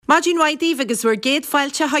Maighr waidíh agus bhuair géad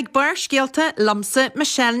fáilte haag bar scialta lamsa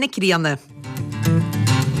Michelle na Críanna.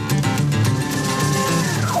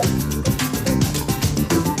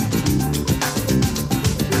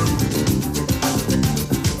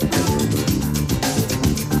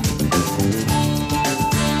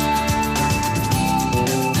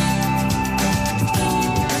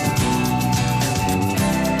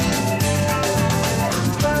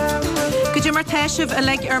 Teisibh a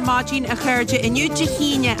leg Maighr a chuirde iniu de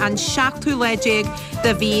híine an 7 leidéig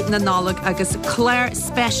de bhí na Nollag agus Claire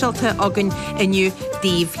specialta agan iniu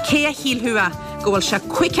díobh. Cé a hílthua gohfuil se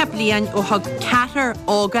cuice bliain ó thug 4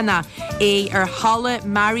 áganna ar Halla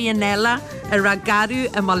Marianella a ragarú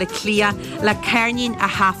a mala clia le cairnín a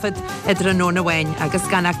hafad a dranóna bhain agus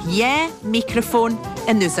ganach microfón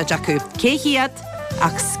in nusa jacu. Cé hiad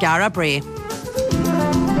ach Skara Brea.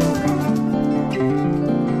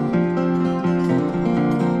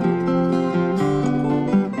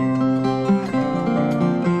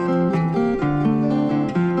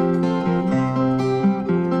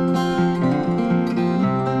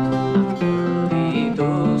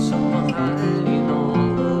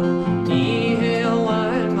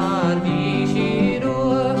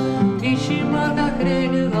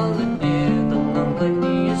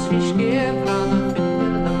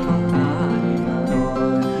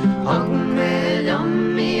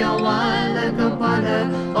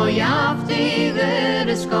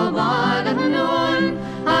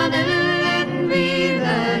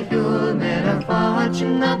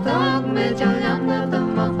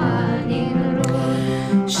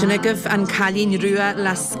 Sinnagah an cailín rua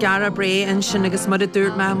le Skara Brea an sinnagus mar a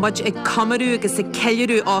dúirt me muid ag camarú agus ag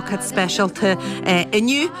ceiliú ácad specialta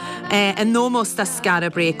iniu an nómos a Skara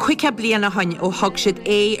Brea. Cuice bliain a hain ó thug siad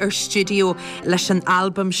ar studio leis an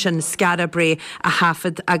albam sin Skara Brea a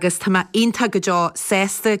hafad agus tá onanta go deo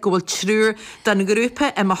sésta go bhfuil trúr don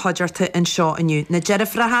grúpa a haidirta an seo iniu. Na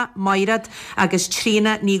Jeirifratha, Maighr agus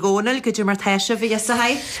Trína ní Dhomhnaill go dtí mar teisibh i sa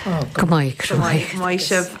haid. Go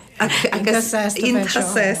Maighr. Agus inta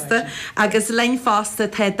agus lein fásta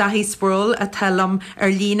te dahí Sproule a telam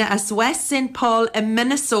lína as West St. Paul in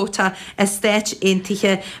Minnesota a stéit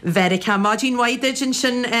aontaithe Verica. Maighr waidid in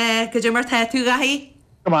sin go dtí mar teitú gaí?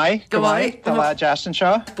 Go mai, Justin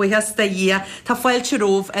seo. Buchas da dhia, tá fáilte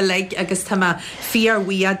rómh a leg agus tá fíor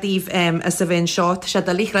díobh a sa bhain seo, tá sé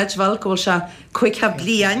dalí reidhil go bhfuil se cuice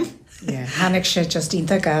bliain. Hannig sé just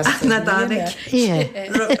ínta gas. Na dánig.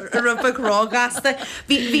 Rubag rá gasta.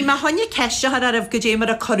 Bhí ma haine ceise ar a go dé mar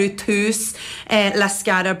a corú tús le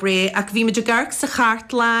Skara Brea ac bhí meidir garc sa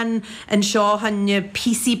chartlan an seo hanne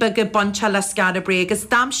písi bag a boncha le Skara Brea agus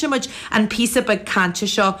dam se muid an písa bag cante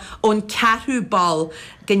seo ón 4 ball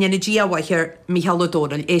gan na díahhaithir Micheál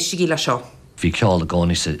O'Donnell éisigi le seo. Bhí ceáil a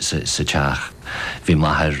gcónaí sa teach. Bhí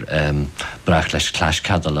maithir brach leis cleis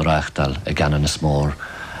cadal a reachtal a ganan na smór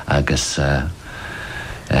agus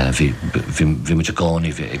bhí muid a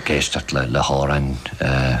gcónaí bhí géisteach le hárain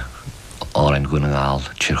árain gúnaáil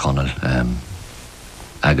tíorchonaill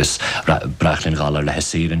agus brachlinn gálar le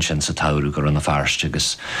hesaírann sin sa tairú gur an na farste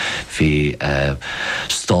agus bhí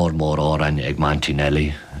stór mór árain ag maintí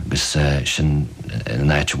Nelly agus sin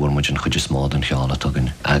náite bhfuil muid an chuide smód an cheála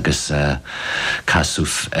tugann agus casú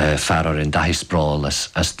fearar in dahí Sproule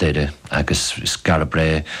as deide agus Skara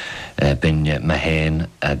Brea binne Maighr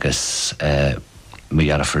agus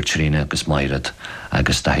Maighr Trína agus Maighr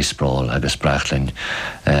agus dahí Sproule agus brachlinn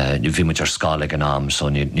bhí muid ar scála an am so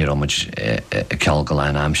ní muid ceáil go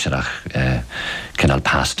lein amseach cinál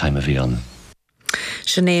pastime a bhí an.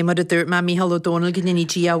 Sinné mar a dúirt me Micheál O'Donnell gin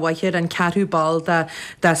díahhaithir an 4 ball da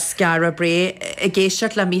Skara Brea a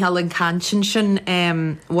géisteach le Micheál an cantin sin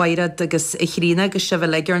Maighr agus i chrína agus se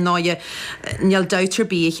bheith legar náide neall dautar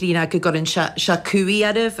bí i chrína go gorann se cuaí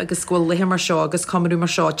aribh agus scoil lithe mar seo agus comarú mar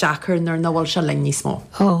seo Jackar nar na bhfuil se lein níos mó.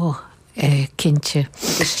 Cinnte.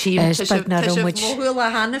 Agus móhfuil a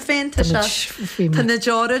hana féin tá na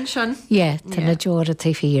deorann sin? Tá na deora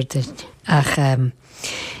tá fíorda ach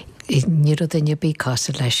ní rud inne bí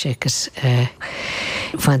casa leis agus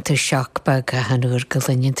fantar seach bag a hanúir go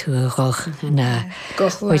linneann tú a gach na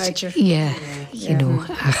gochláidir.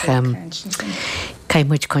 Ach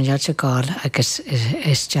caiimmuid coneal se gáil agus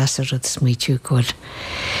is deas a rud smíitiú gáil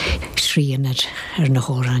sríanar ar na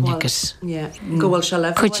hóráin agus gohfuil se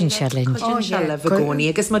le chuidin se linn. Se le bhgóní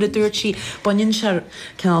agus mar a dúirt sí banin se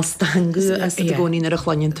ceál stangu as a gcóí ar a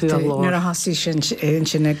chláinn tú a lá. Nar a hasí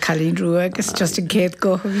sinna cailín ruúa agus just an céad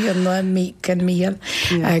go bhí an lá can míal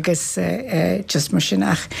agus just mar sin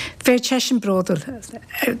ach fér te sin brodal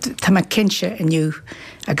tá cinse aniu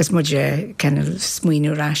agus muide cenn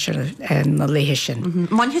smuoinú ráisiir na léthe sin.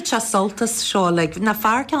 Man hit se soltas seo le na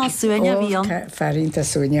fear ceán suaine bhíon. Fearínta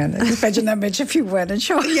súine. Beidir na méid fiú bhhain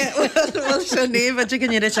seo. Bhil se ní beidir go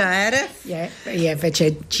níir se aire? Ie, bheit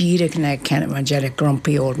sé díireh na cenn man dear a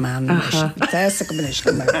grumpy old man. Tás a go muis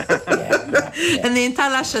go. An éon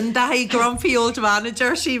tal lei sin daí grumpy old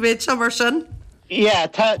manager sí bhéid se mar sin? Yeah,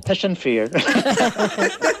 ta sin fear. Ní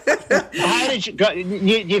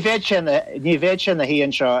bhéid sin na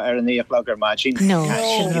híon seo ar an íochloggar má sin. No,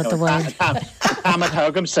 sin rud a bhhain. Támad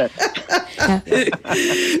thugam sa.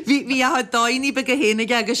 Bhí a daoine be go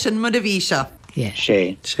héananig agus sin mar a bhí seo.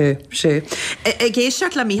 sé.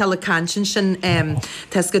 Géisteart le míhall a cansin sin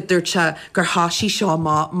tes go dúirte gur háí seo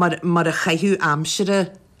mar a chaithú amsire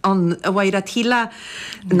an a bhair a tíla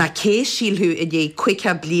na cé sílthú i dé cuiice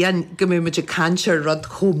blian gomúid a canseir rud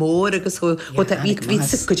chomór agus ví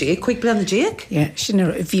go dé chuig blian na déag? Sin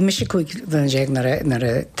bhí me sé chuig bblian déag nar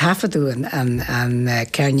a tafaú an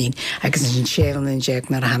cearnín agus sin sélan in déag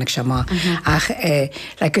nar a hanach se má. Ach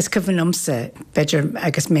legus cyfnumsa beidir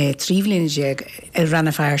agus mé tríomhlín déag i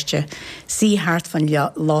ranna fearste sí hart fan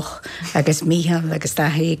loch agus míhall agus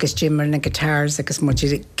dathaí agus Jimmer na guitars agus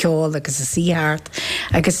muidir ceol agus a síhart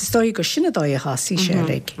agus is stoi go sinna dói a hasí sé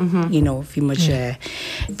you know, bhí muid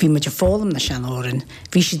a fólam na sean áran.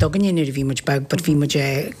 Bhí si dogannéir bhí muid bag, but bhí muid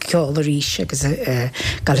ceol a ríis agus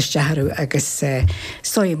galisteharú agus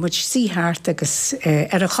stoi muid síhart agus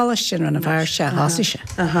ar a chalaistin an a bhar se hasí se.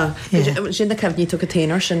 Sin na cefní tu go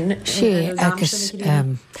téanaar sin sé agus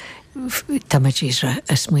tamid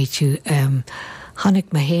a smuitiú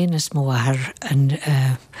Hannig me hénas móhar an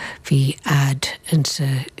bhí ad in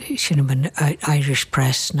sin Irish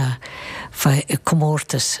Press na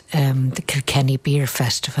Comórtas the Kilkenny Beer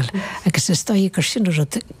Festival. Agus is dá gur sin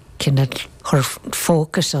rud cinna chur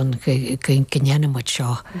fócus an gnéanamid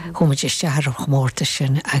seo chumuid istear an chomórtas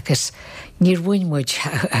sin agus níor bhainmuid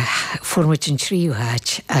fuormuid an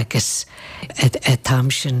tríúháid agus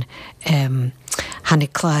tam sin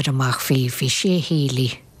hannig chláir amach bhí sé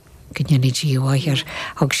hílí gynnydd uair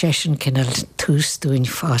og session cynnal túsdúin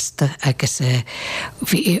fasta agus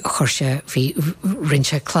vi chorse vi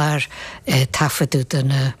rinse klár tafadú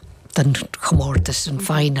den chomórtas an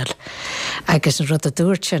final agus an rud a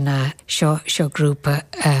dúirte na seo grúpa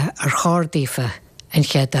ar chárdífa an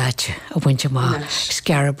cheadáit a bhainte má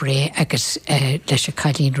Skara Brea agus leis a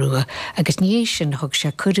cailín rua agus níos sin thug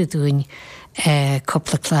se cuireadúin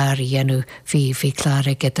couple of clara yenu vi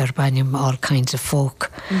clara get ar banim all kinds of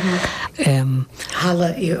folk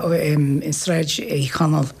hala in stretch I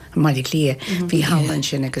canal mali clear vi halan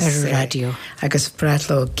sin agus radio agus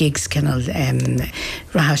bratlo gigs canal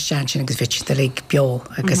rahas chanchin agus vich the leg bio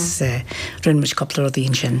agus run much couple of the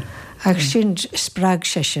sin agus sin sprag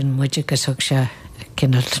session muid agus hug se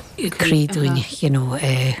canal creedwin you know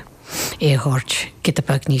hort get a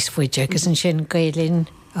bag nís fuide agus an sin gailin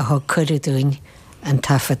a ho cuireadúin an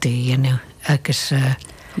tafadú, you know, agus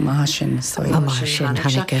Másin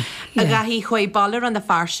hanige. A gahí chuoi ballar an na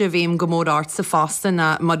farse bhím go mór art sa fásta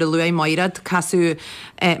na mod a luai Maighrad casú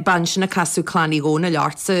bansin a casú clání góna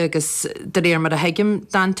leartsa agus dar mar a heigim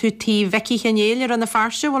dan tú tí veci chenéir an na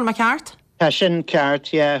farse bhil ma ceart? Tá sin ceart,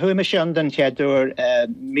 hu me sin den cheadúr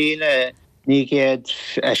míle nígéad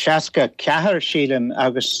seaca cehar sílim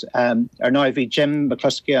agus ar náid bhí Jim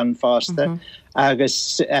McCloskey an fásta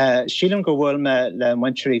agus sílim go bhfuil me le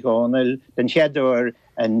muintirí Dhomhnaill den cheadúr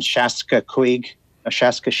an seaca chuig a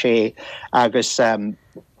seaca sé agus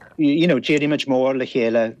you know Jerry much more le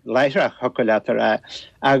chéile leithreach hocolatar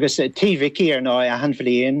agus tí vici ar náid a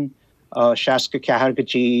hanbhlíon seaca cehar go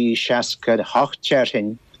dtí seaca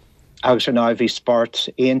hochttearthin agus ar náid bhí sport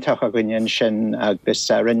aontach a gine sin agus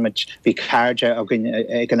rinmuid bhí cairde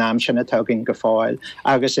ag an am sin atá gin go fáil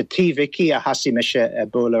agus a tí vici a hasí me se a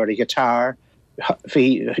bólar i gitar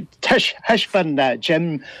hí heisban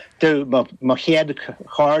Jim do má chéad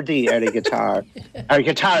chádaí ar a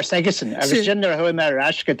gitar segasan agus jinar hu me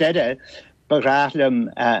ras go deide bagráthlumm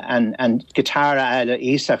an gitára eile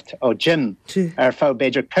ísacht ó Jim ar fá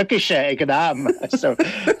beidir cuciise ag an am so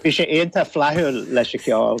bhí sé aonanta flaithúil leis a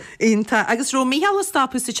ceáil. Aonanta agus ro míhall a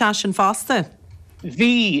stopú sa tean sin fásta?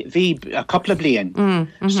 Bhí a couple of bliain.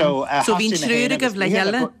 So bhín trúr a go bh le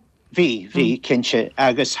heile? Bhí cinse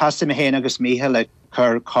agus hasí me héana agus míhall le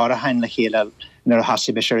chur cárahain le chéile nar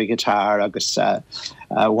hasí be a gitar agus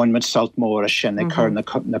bhainmid saltmór a sin ag chur na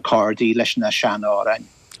cádaí leis na sean árain.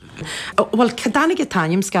 Well, cadánig a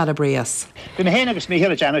taim Skara Breas? Bhí me héana agus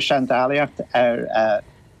míhall a Jana Seandálaíocht ar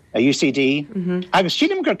a UCD. Agus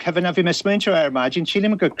sílim gur cyfan a bhí me smuintear ar mágin,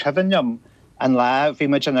 sílim gur cyfannom an lá bhí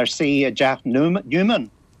me an ar sí a Jack Newman,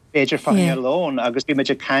 beidir fáin alón, agus bhí me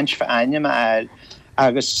a caint fa aine eil.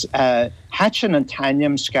 agus hatchin an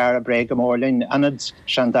tainiam Skara Brea go mórlinn anad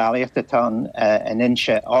shandaliacht atá an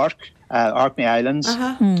inse Orkney Islands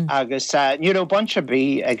agus bunch of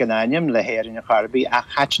bí ag an ainiam le héir in a charbí a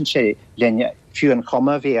hatchin sé linne fiú an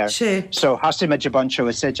chomh vír. So hasí me bunch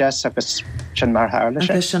of just agus sin mar hála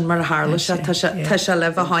sé. Sin mar hála sé tá se le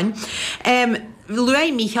a hain.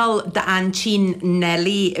 Luai Michael da antin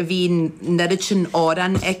Nelly vín neritin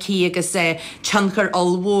oran eki agus chankar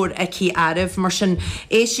alwór eki arif mar sin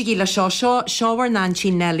éisigi le seáhar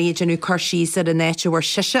nantin Nelly genú carshís ar a nete war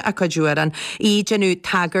siise a cojuaran í genú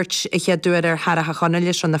tagart ché duar har a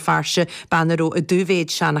chonnelis an na farse banaró a dúvéid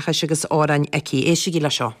seanachas agus oran eki éisigi le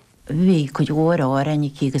seo. Vi cojuar oran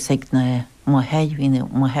eki agus ag na moheid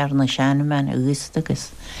vín moher na seanman agus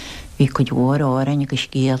agus vi cojuar oran agus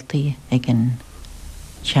géaltaí ag an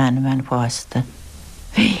Seanman fásta.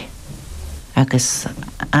 Agus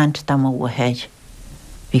ant dam ó heid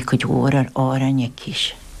bhí chud órar áran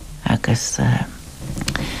kis agus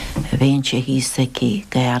bhéon sé hísa cí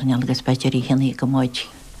gaarneal agus beidir hinaí go móid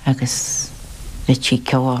agus rití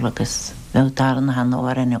ceáil agus bhedáran han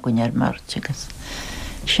áran a gonear mart agus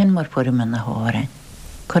sin mar furim na hárain.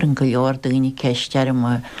 Chuann go leor daoine ceistear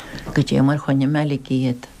mar go dé mar chunne meile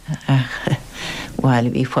iad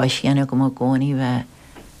bháil bhí fáisianna go má gcónaí bheith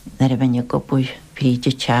Nar a bhaine gopúi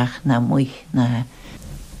príide teach na muich na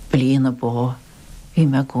bliain a bó hí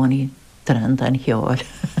me gcónaí drand an cheáil.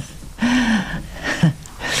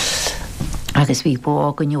 Agus bhí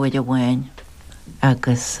bó go nuaid a bhain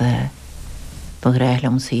agus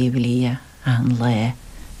bagréithlam saoibhlí an le.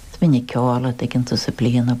 Bhaine ceála ag an sa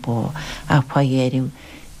bliain a bó a phaéirú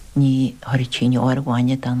ní thoirtíine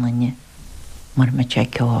áhhaine danlanne mar me te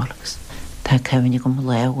ceálagus. Tá cehanne go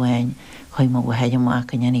le bhain Choi mo wahead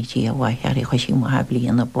amach an yannig tí a waithar I choisi mo ha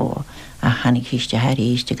bliain a bó a hanig híiste har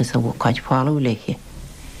éiste agus a bhcaid fáú leiche.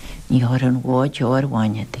 Ní har an bháid teir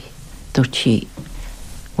bhaine di. Dúirt sí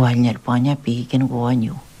bháilnear baine bí an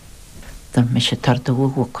bháinniu. Dar me se tarta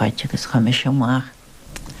bhcaid agus cha me se amach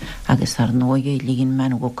agus ar nóige líon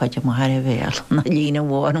man bhcaid am har a bhéal na líon a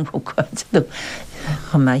bháin an bhcaid du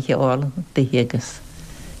cha me cheáil de hégus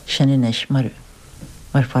sin inis mar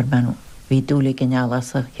far benú. Bhí dúla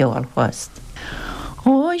gnealas a cheáil fast.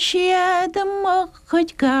 Ó siad amach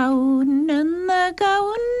chud gaun na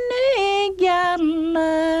gaun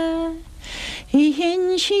gearla I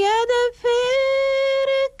hin siad a fér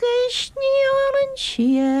agus níolan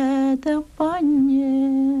siad a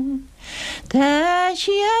banne Tá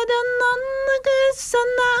siad an agus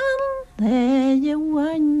an le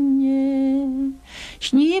bhaine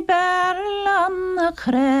Sní barlan a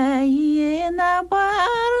chraí na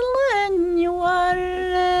barlan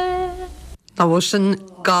warre. Tá bhfuil sin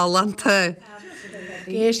galanta.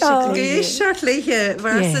 Géisiart leiche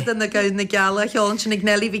bharsa den na gaid na geala cheálann sin ag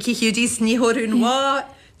Nelly bhí hiúdí sníthún bhá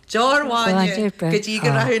dearháine go dtí go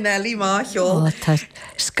rathú Nelly má cheol. Tá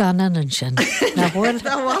scanan an sin. Bhfuil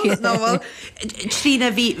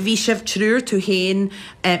Trína bhí sibh trúr tú héin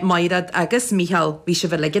Maighr agus Michael bhí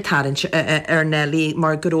sibh le gitarin ar Nelly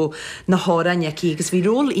mar goró na háran cí agus bhí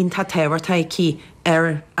ról ionta tehairta cí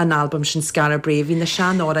ar an albam sin Skara Brea hí na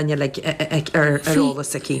sean áranne le ar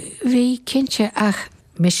rólas cí. Bhí cinse ach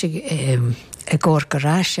mis a ggóir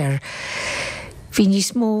gorás ar Bhí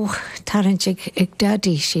níos mó tarint ag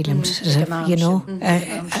dadí sílim,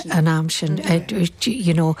 an am sin,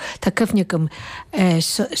 tá cyfne gom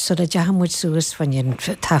so a dehamúid suas fannin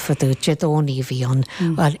tafadú jedóní bhí an,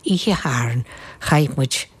 bhil ihe háran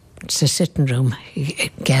chaimmuid sa sitting room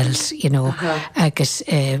girls, agus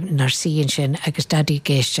nar síon sin, agus dadí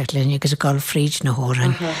géisteach linn, agus a gáil fríd na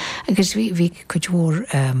hóran, agus bhí cudhór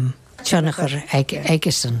teannachar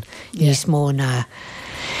aigesan níos mó na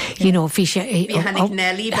fi sé Hannig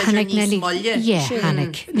Nelly smolle.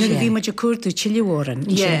 Hannig. Bhí mu a cuatú chiilehóran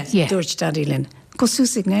dúirt dadílinn. Go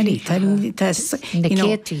súsig Nelly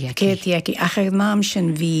Céti ach mám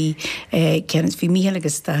sin bhí bhí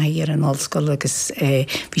míhelagus daí ar an áilscoil agus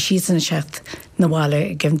bhí siad sanna seacht na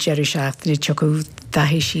bháile gim Jerry seacht ní tuú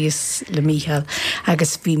dahí síos le Michael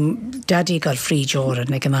agus bhí dadí gáil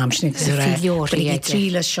frídeóran ag an nám sin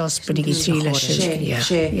tríle seos bunig tríle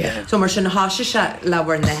sé. So mar sin háise se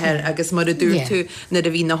lehar nethir agus mar a dúr tú na a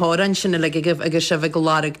bhí na háran sinna le gibh agus se bheith go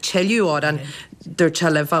láraigh teiliúáran dúir te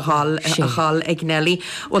le a cháil ag Nelly.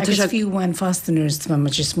 Agus fiúháin fastanús ma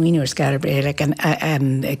just muoinúir Skara Brea le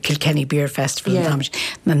an Kilkenny Beer Festival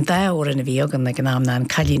na dáóran a bhí agan ag an nám ná an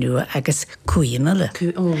cailínú agus cuainile.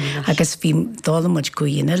 Agus bhí dálamid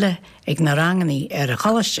cuainile ag na ranganí ar a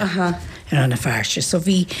chalaiste ar an na fearse. So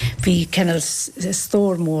bhí kennal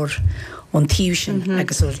stór mór an tíú sin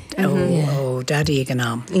agus ó dadí ag an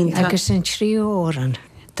nám. Agus an tríú óran,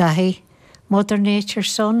 dahí Mother Nature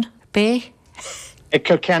son, Bay?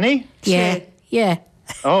 Kilkenny? Yeah.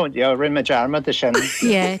 Oh, yeah, Rimma Jarma, the Shin.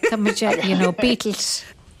 Yeah, Beatles.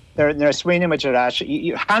 They're swinging with your ash.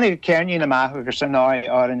 Hanny Kearney in the Maighr or now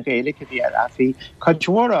or in Gaelic the Afi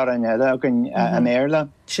Cainteoir or in Maighr.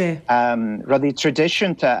 Ruddy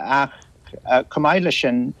tradition to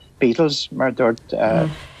Comilishin Beatles murdered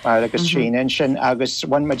agus Sheen and Shin agus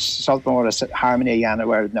one much salt more as harmony yana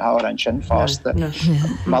where the hour and Shin fast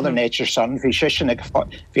Mother Nature son vi shishin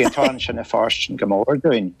vi tarnshin a forst and gamor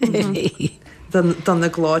doing. Dan na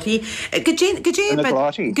glóí. Gajin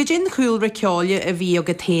chúil raceáile a bhí a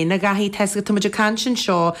gaténa gaithí teisga tá muidir cansin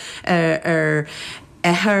seo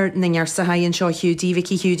Ehar na ngearsa hain seo hiúdí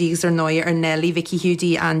Vicky Húdígus nóir Nelly Vicky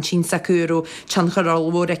Húdí an Chin Sakuro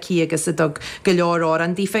Chancharáilhór aquí agus a dog go leorár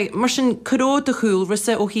an dífa mar sin curó de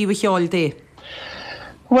chúilrasa ó hí bheáil dé.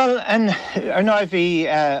 Well, and now bhí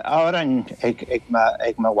áran ag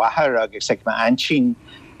ma wahar agus ag ma anchin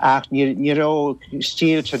ach níró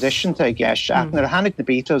stíl tradition a gceist ach nar hannig na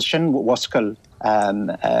Beatles sin wascail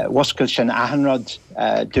sin ahanrod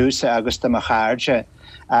dúsa agus de ma cháirde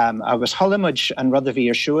agus Hollywood an rud a bhí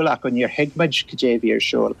ar siúil ach an níor higmid go dé bhí ar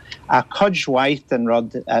siúil a codge white an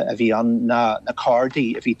rud a bhí an na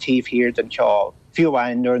cardi a bhí tíomh hir den ceáil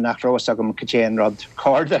fiúhain nuair nach rós agam go dé an rud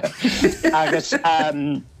carda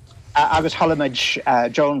agus Hollywood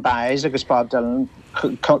Joan Baez agus Bob Dylan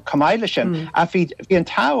Comiile sin a bhí an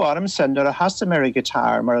táharm sin ar a hasamir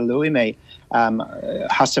guitar mar a Louis mé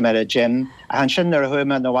hasamir a Jim a an sin ar a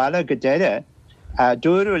thuime na bhile go déire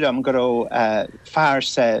dúrúlam go fear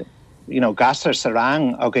sa gasar sa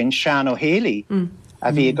rang a gin sean ó héili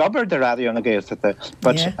a bhí gobar de radio na Gaeltachta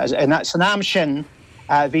but san am sin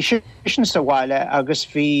bhí sin sa bhile agus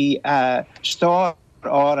bhí stór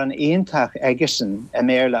á an aontach aigesan a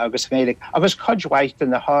Maighr agus Gaelic agus codhhaith in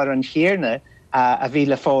na háir an chéarna a bhí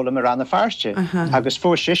le fólam ar an na farste agus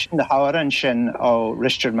fóisisin na háiran sin ó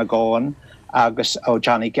Richard McGowan agus ó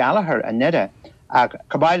Johnny Gallagher a nide ag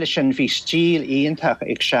cabaile sin bhí stíl aontach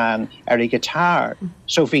ag sean ar I guitar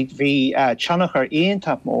so bhí tionach ar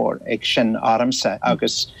aontach mór ag sin áramsa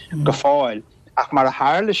agus go fáil ach mar a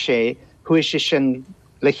hála sé chuis sin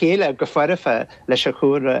le chéile go foirifa leis a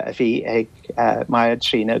chúra a bhí ag Maighr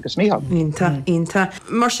trína agus míhall. Ínta.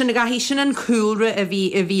 Mar sin na gaithí sin an cúlra a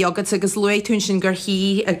bhí agat agus luitún sin gur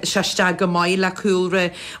hí seiste go maiid le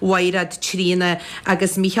cúlra wairad trína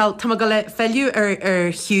agus míhall tá go le feiliú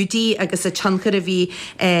ar hiúdí agus a tsanchar a bhí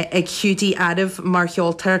ag hiúdí adamh mar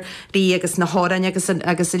cheoltar rí agus na hárain agus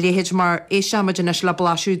a léhéid mar é seamaidir nes le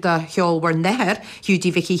blasú de cheolhar nethir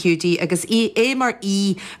hiúdí Vicky Húdí agus é mar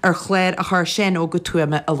ar chléir a th sin ó go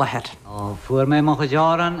tuama a lethir. Fuair mé mo go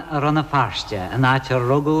dearan ar an na farste an áte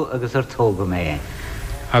rugú agus ar tóga mé.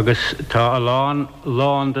 Agus tá a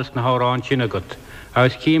lán dus na hárán sin agat.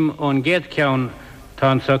 Agus cím ón géad ceann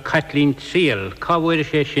tá sa Kathleen Seal, cá bhfuir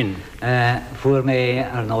sé sin? Fuair mé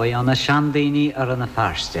ar nói an na seandaoine ar an na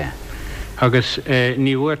farste. Agus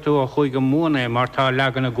ní bhuair tú a chuig go múna mar tá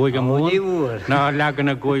legan na goig go mún. Ná legan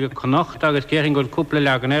na goig connacht agus céirn go cúpla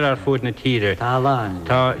legan ar fuair na tíre. Tá láin.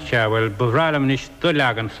 Tá se bhfuil bhrálam níos do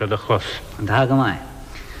legan sa de chus. An tá go mai.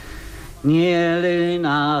 Níl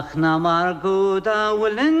nach na mar gúd a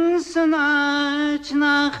bhfuilin san áit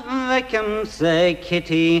nach bhecem sa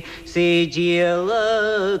kitty sé díal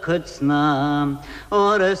cudsna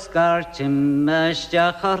or a scartim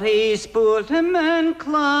meisteach a rhí spúltim an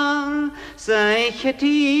clán sa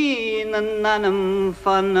kitty na nanam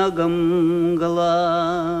fanagam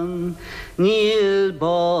galan. Níl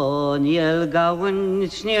bá, níl gawan,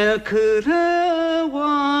 níl cúrawan,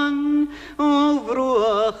 ó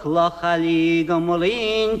bhrúach lachalí go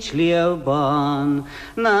molín tliabán,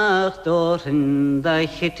 nach dórin da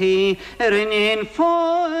chití in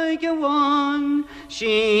fóigewan,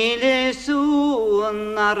 síle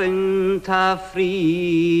súan arin ta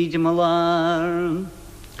fríd malar.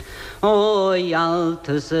 O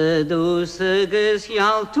jaltas a dús agus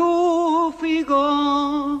jaltú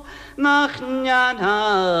figó, nach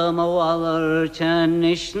nyanha mawalar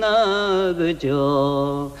chanish na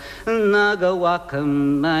gajo na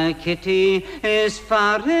gawakam makiti is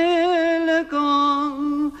farelagon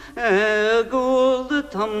gold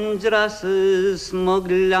tamdras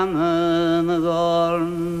smoglan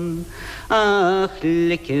gorn ach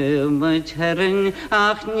likmajharin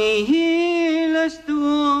ach nihilastum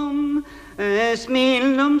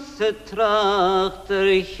Smilnum se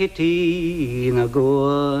trachter chitina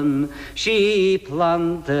goan, si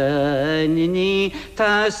planta nini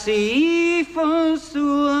ta si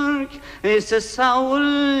fonsurk, is a saul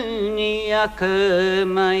ni ak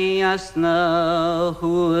mai asna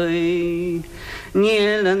hui.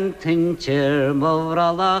 Níl an tintir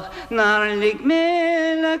móralach nar lig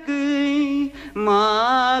mélagui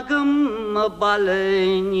Magam a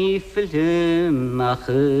balain I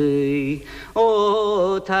filmachui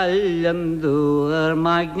O talam dúar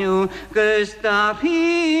magnu gus dar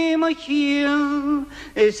him a chiel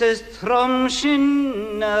Is as trom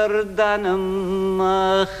sin ar danam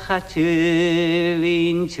a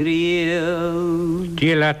chatilín triel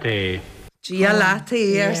Díalate. Gia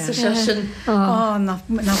latte sa sin. Na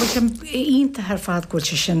bhfuil ínta ar fad gúil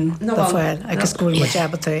se sin fáil agus gúil mar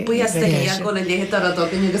jabbatá. Bu as a go le léad ar a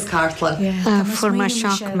dogan agus cartlan. For my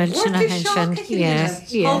shock mil sin a hen sin.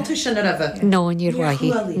 Altu sin a raibh. No, níor wahi.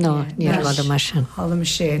 No, níor wad a mar sin. Hallam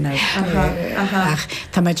sé na. Ach,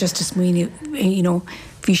 tá mai just a smuoine,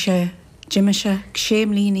 bhí sé Jim se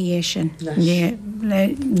séim lína dhé sin.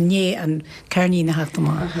 Né an cairní na heachta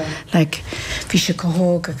má. Bhí sé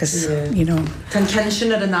caóga agus, Tan cenne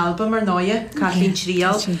sin ar an album ar náide, Cailín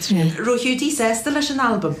Tríal. Roihiúdí sésta leis an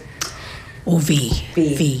album? Ó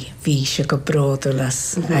bhí se go bródú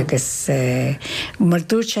las agus mar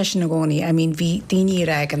dúirt sé sin na gcónaí, bhí daoine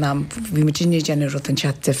ag an am, bhí mar dinne déanana rud an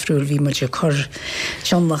chat de Sproule, bhí mar chur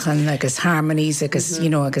seomlachan agus harmonies agus,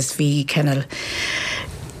 agus bhí kennal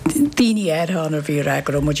Dini hannar bhí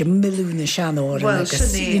agur ó muidir milliúna seanóir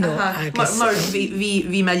agus mar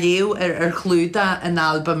bhí me léú ar chlúda an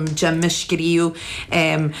album Jim McCloskey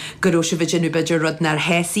goró se bhidinú beidir rud nar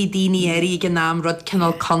hesaí daoine éirí gan nám rud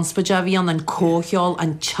cinál conspaide bhíon an cócheol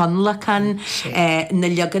an tionlachan na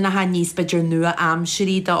legan na níos beidir nua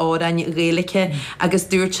amsirí de árain réalacha agus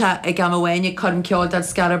dúirte ag am bhhaine chum ceáil ar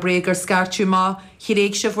Skara Brea gur scartú má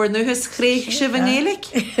chiréig se bhór nuhas chréig se bhanélik.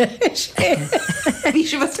 Bhí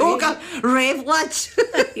se bhtóga réimhlaid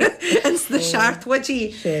ins na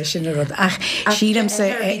seaarthaidí. Sin a rud. Ach, síram sa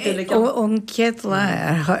ón cead le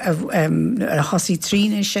ar hosí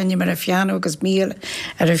trína sinne mar a fianú agus míl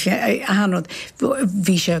ar a hanod.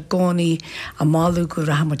 Bhí se gcónaí a máú go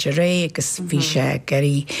rahamid ré agus bhí se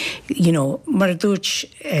geirí, mar a dúirt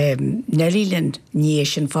nelílinn ní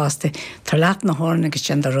sin fásta tar leat na háin agus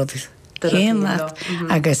sin a rud. Céan leat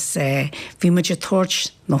agus bhí muid a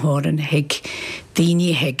tóirt na háin heag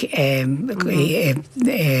daoine heag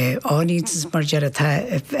ánítas mar dear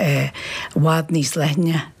bhád níos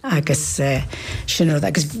leithne agus sin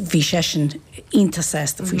agus bhí sé sin ínta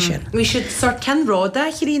sésta faoi sin. Bhí siad sort cen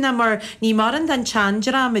ráda chirína mar ní maran den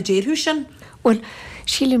tseandeara a déirú sin? Well,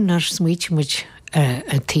 sílim nar smuitimuid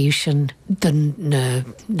a tíú sin den na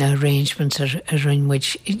arrangements ar rinmuid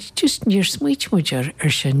just níor smuitimuid ar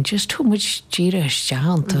sin just thumuid díra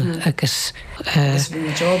isteánta agus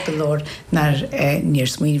bhí job go leor nar níor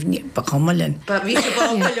smuoine bachamalin. Ba bhí se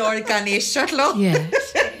bá leor gan éisteart lo?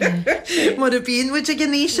 Mar a bíonmuid a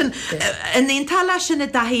gnéisisin. In éon tal lei sin na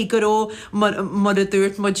daí goró mar a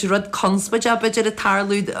dúirt muid rud conspaide a beidir a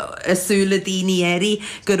tarlúd asúla daoine éirí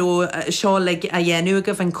goró seo le a dhéanú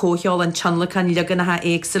agah an cócheáil an tionlachan legan na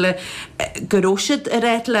éagsile goró siad a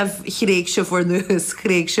réit leh chréig se bhór nuas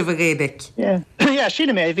chréig se bh réidic.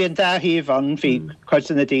 Sína mé bhí an dathíh an bhí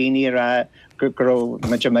chuirta na daoine ar goró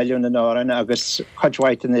meidir milliún an áran agus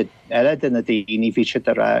chuidhhaid in eile den na daoine bhí siad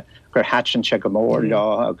ar gur hatsin se go mór le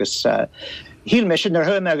agus híl me sin ar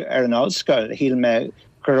thuime ar an áilscoil, híl me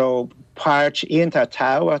goró páirt ionanta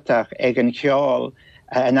táhaach ag an ceáil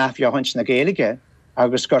an afheohaint na Gaeilge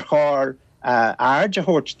agus gur chóir aird a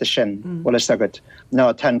thuirt de sin bhfuil is agad.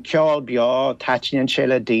 No, tan ceáil beá taitiíonn sé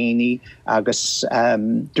le daoine agus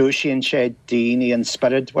dúisíonn sé daoine an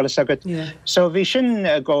spirid bhfuil is agad. So bhí sin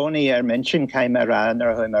gcónaí ar minsin caiim ar an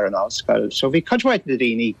ar thuim ar an áilscoil. So bhí chuidhhaid na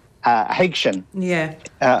daoine heig sin.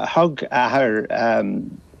 Thug ahar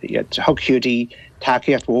thug hiúdaí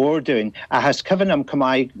takeíocht mhór doing a has cyfannam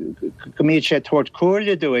gomíid sé tuairt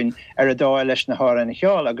cúrla doing ar a dóil leis na háir an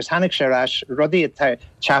cheáil agus hanig sé ras rudaí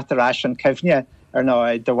teachtar ras an cefne ar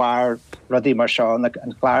ná do bhhar rudaí mar seo an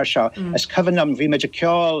chláir seo. Is cyfannam bhí meid a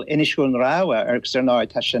ceáil inisisiún ráha agus ar ná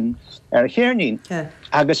tá sin ar chéirnín.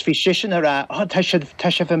 Agus bhí sisin a rá tá sé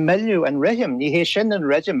bh milliú an rihim, ní hé sin an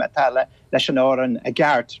rihim atá leis an áran a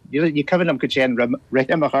gceart. Ní cyfannam go dtéan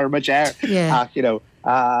rihim a chuirma déir ach,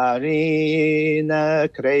 Arina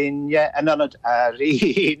Crinne and anad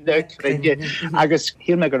Arina Crinne agus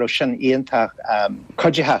hir me go sin íontach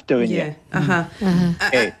coidethe doing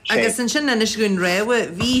agus an sin inis gún réha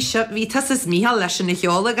hí tas míhall leis sin na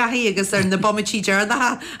cheola gaí agus ar na bomití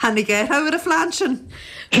dearnathe hanig éthir a flásin.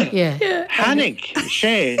 Hannig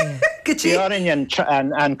sé Gotíáin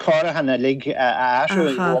an córa hanna lig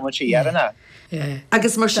asú bomití dhearna.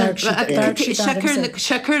 Agus mar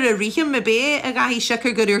secur a rihim a bé a gaí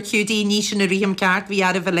secur gur ciúdaí ní sin a rihim ceart bhí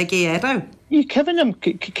ar a bheith le éire. You Kevinum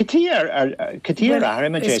cainteoir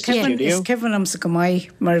images studio. Is Kevinum sa gomai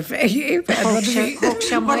mar Bhí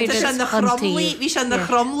sé na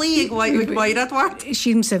chromlí ag Maighr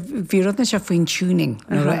Sílim sa bhí na se faoin tuning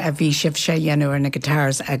a bhí sibh sé dhéanúir na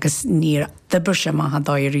guitars agus níor dibar se má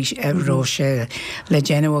dáirí ró se le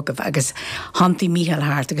déanúgah agus hantí Mícheál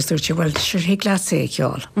Hart agus dúirt se bhfuil siir hé glasé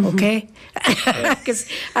ceáil, OK?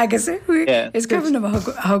 agus is Kevinum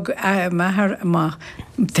Maighr má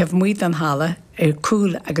teh muid an hála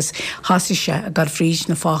cool agus hasí se a gar frís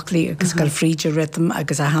na fáclaí agus gar fríide rhythm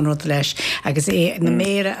agus a hanrod leis agus na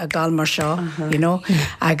méire a gal mar seo, you know,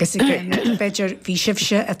 agus beidir bhí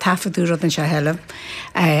sibse a tafaúrad an se heile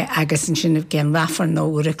agus an sin gin rafar nó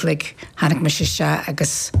uiriclig hanig me se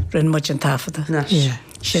agus rinmuid an tafada.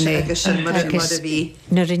 Sin agus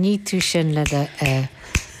Nar a ní tú sin le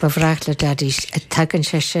bhreacht le dadís a tagan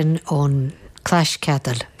se sin ón Clash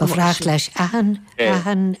Cattle, befracht leis ahan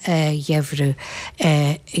jevru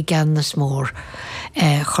I gan na smór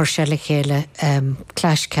chorshelle chéle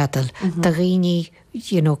Clash Cattle. Da rini,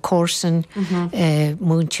 you know, Corson,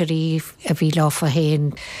 Muncherí a bhí láfa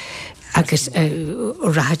héin agus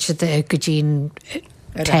ráide de gudín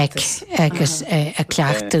tech agus a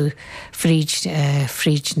cleachtú fríd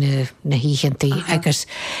na híchantí agus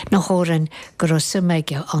na hóran go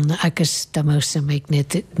meige an agus damosa meig na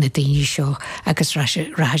daoine seo agus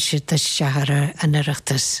ráise de seara an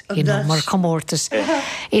iireachtas mar chomórtas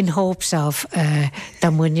in hopes of da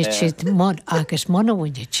muine siad agus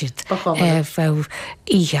manahhaine siad bh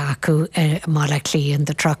ihe acu má le clíon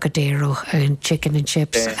de Trocadero and chicken and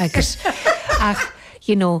chips agus ach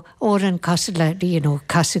you know, oran castle, you know,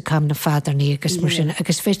 casu cam na father ni agus mar sin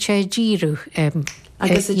agus fitche díru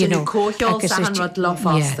agus you know cócheol sa hanrad lá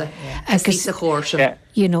fásta agus sa chóir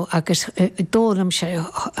you know agus dólam se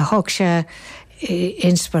hog se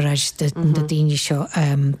inspiráis na daoine seo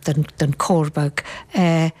den córbag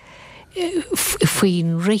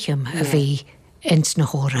faoin riam a bhí ins na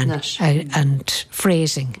hóran and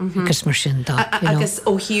phrasing agus mar sin dá agus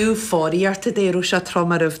ó hiú fóíart a dé rúsa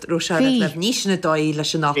tromar rúsa le níos na dóí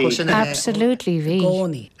leis an nachil sin absolutely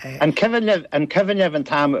bhí an Kevin an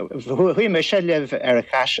tam hui me se leh ar a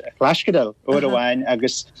chlascadal ó bhhain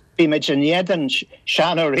agus bhí me genéan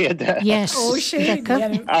sean ó réad yes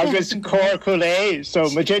agus cór so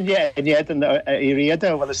me genéan I réad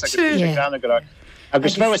bhfuil is gan go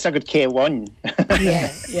agus bhe a good K1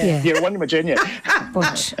 You're one Virginia ach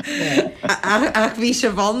bhí se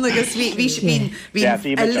bhan agus bhí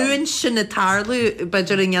a luúin sin na tarlú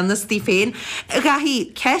beidir an annastí féin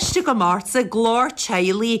gahí ceiste go mása glór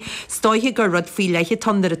ceili stoithe go rud fao leiche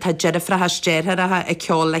tandar a jeirifra hastéir a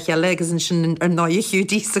ceáil le cheile agus an sin ar 9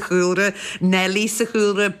 hiúdí sa chúre Nelly sa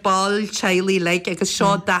chúre ball ceili le agus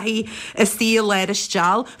seo dahí a stíl leir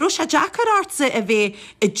isteal ro se Jackar artsa a bheith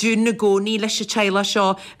a dún na gcónaí leis a ceile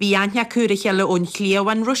seo bhí aithne cúra cheile ón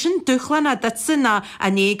chléamhain rusin duchlan a datsanna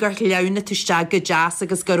a négur leanna tuiste go jazz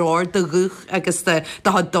agus go ráir de ruch agus de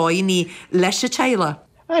dóiní leis a teile.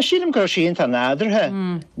 Sílim go síon tá nádarthe.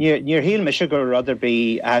 Níor híl me se gur rudidir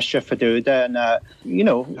bí eiste faúda na, you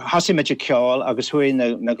know, hasí meid ceáil agus thuí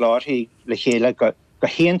na gláthaí le chéile go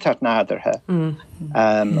héontart nádarthe.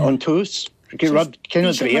 An tús rud cin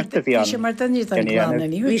dríocht a bhí an. Bhí sé mar daine dan chlána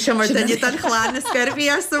Bhí sé mar daine dan chlána scarabhí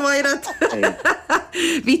ar sa bhairad.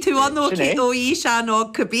 Bhí tú an óí se an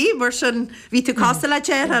ó cabbí mar sin bhí tú cásta le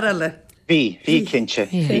déir ar eile. Bhí cinse.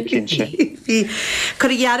 Cur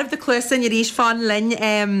dhearmh de clusan i ríis fáin linn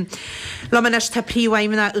Lomanis tá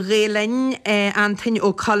príomhhaimena rélainn antain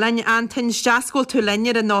ó Collainn antain deascúil tú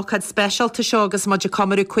lenne a nócad specialta seo agus muid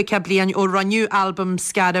cumarú cuice bliain ó runniú albam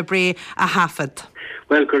Skara Brea a hafad.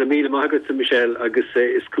 Well, gur míle mágad sa Michelle agus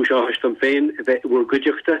is cúiseáist an féin bhfuil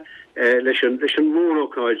goideachta leis an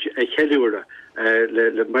mórócáid a cheiliúra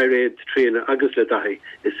le Maighr trína agus le dahi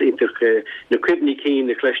is intach na cuimhní cín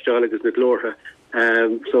na chleistáil agus na glórtha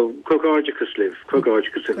so cogáidechas liv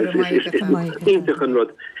is intach an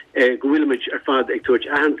rud gohfuilimiid ar fad ag tuairt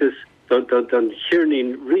ahantas dan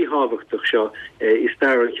chiirnín ríhábhachtach seo is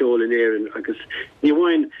dar an cheol in éireann agus ní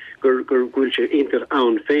bhhain gur gúil sé intach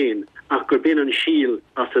ann féin ach gur bin an síl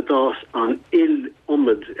as a dás an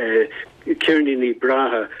omad ceirníní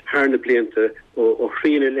bratha hána blianta ó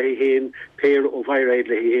chríine le héin, péir ó bhairaid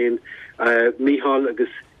le héin, Mícheál agus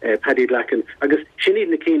Paddy Lacan agus sinad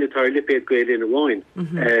na cíine tar lipéad goil in a bháin.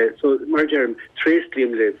 So mar germ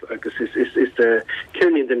tréslíam liv agus is de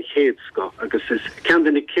ceirnín den chéad sco agus is cean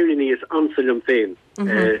den na ceirníní is ansalam féin.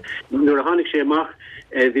 Nuair a tháinig sé amach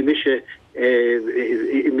bhí mise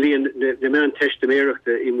im líon na meán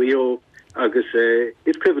testaiméireachta i mhuió agus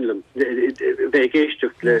is cuivanlam bheith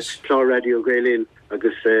géisteach le chlár radio Gaelin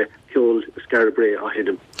agus ceol Skara Brea a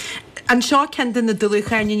hidim. An seo cean na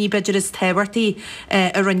dulúchairne ní beidir is tehairtaí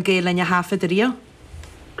ar an géalainn a hafad rio?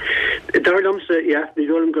 Darlamse, ja, die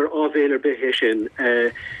zullen gur afveler beheersen.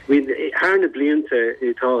 Haar na bliante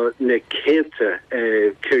tá na kéte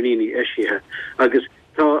Kernini eshiha. Agus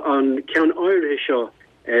tá an cainteoir seo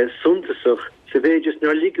suntasach sa bhéidir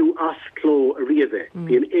nar ligu ascló a riamh.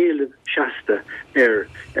 Bhí an eile seasta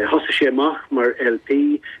thosa sé amach mar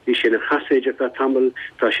LP, bhí sin na chaséide a tamil,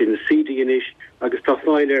 tá sin na CD inis, agus tá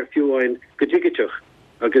fáil fiúáin go digiteach.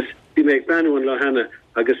 Agus bhí méid banúin le hana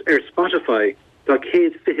agus Spotify tá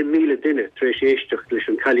 150,000 duine tréis éisteach leis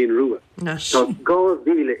an chalín rua. Tá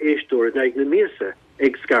 2,000 éistóir ag na méasa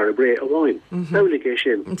ag Skara Brea a bháin. Saoladh é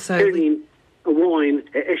sin. Cairnín a bháin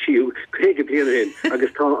eisiú chuige bliana hin,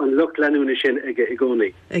 agus tá an lucht leanúna sin ag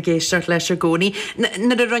gcónaí. Ag éisteach leis ar gcónaí.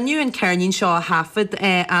 Na a runniú an cairnín seo a hafad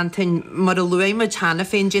antain mar a luaimid hana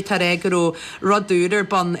féin dé tar gur ó rodúidir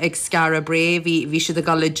ban ag Skara Brea, bhí siad a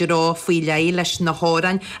galidirá faoi leigh leis na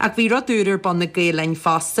hárain, ach bhí rodúidir ban na géalainn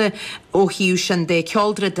fásta ó hiú sin de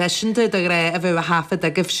ceoldra deisianta de ré a bheith a hafad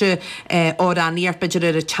a gibh se áraní ar beidir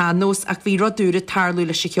ar a teanós, ach bhí rodúidir tarlú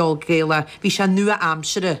leis a ceol géala, bhí se nua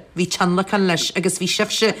amsere, bhí teanlacan leis, agus bhí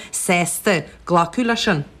sibse sésta ghlacu leis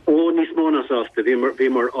sin. Nís mánas ásta, bhí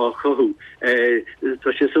mar á chothú.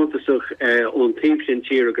 Tá sé suntasach ón tíimsin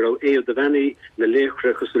tíir gur éad a bhenaí na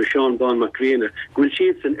léchre chus gur Seán Bán Macríana, gúil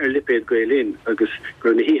siad san ar lipéad gaelín, agus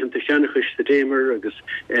gur na híhananta seanachis sa démar, agus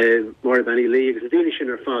mar a bhenaí lé, agus a dúine sin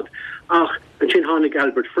ar fad. Ach, an sin hánig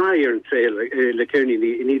Albert Fry ar an tréil le Cairní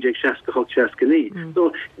in 1968.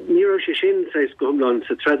 So, ní raibh sé sin sais gomlan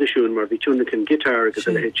sa tradiisiún mar bhí túnacin gitar agus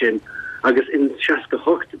a lehéid sin, agus in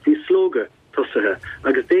 68 bhí slóga tosathe,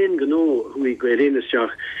 agus déon gnó hui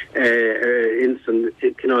gweléanasteach in san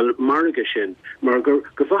cinál marga sin, mar gur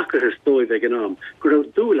gofacathe stóid ag an am, gur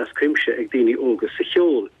raibh dúil as crimse ag daoine ógus sa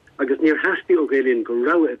cheol, agus níor heaspaí ó gaalíonn go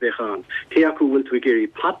rogha a bheitán, cé acu bhfuil tú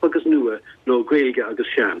géirí pap agus nua nó gaeilge agus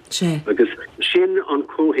sean. Agus sin an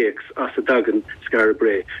cóhéics as a dagan Skara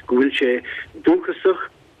Brea, go bhfuil sé dúchasach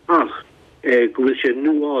ach go bhfuil sé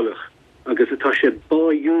nuálach, agus atá sé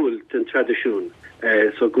báúil den tradiisiún.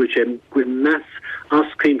 So gwyl mas as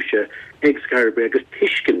crimse ag Skara Brea agus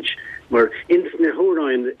tiiscint mar ins na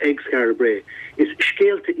hórain ag Skara Brea is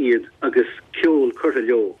scéalta iad agus ceol curtha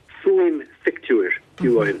leo fuim fictúir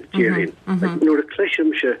uair dírin. Nuair a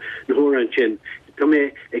cléisiim se na hórain sin tá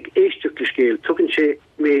mé ag éisteach le scéal tugann sé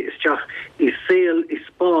mé isteach I saoil I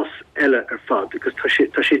spás eile ar fad agus tá sé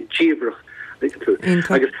díomhrach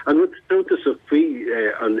agus an wat stotas of fui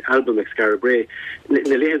an album ag Skara Brea na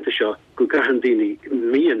leanta seo go gahandíní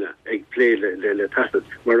míana ag plé le tasad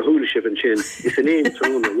mar a húlaisih an sin is an éon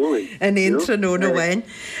trón a bháin. An éon trón a bháin.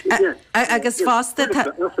 Agus fásta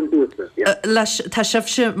tá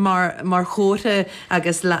sibse mar chótha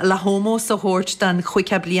agus le homo sa chóirt den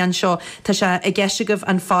chuice bliain seo tá se a gceistegah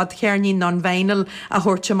an fad cearní non bhaineal a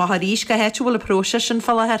chóirte maitharíos go héit bhfuil a próise sin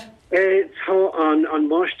fallahir. Tá an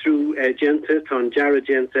mástrú gente, tá an deara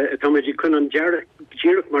gente, tá méidir chun an dearach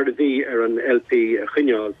mar a bhí ar an LP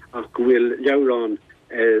chuineáil ach go bhfuil leabhrán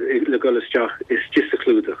le golasteach is just a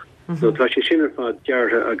clúdach. So tá sé sin ar fad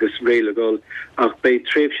deartha agus réile gáil ach bé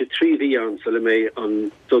tréimh sé 3 bhí an sa le mé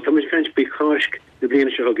an so tá méid caint bí cáisc na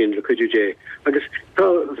bliana se haginn le chuidir dé. Agus tá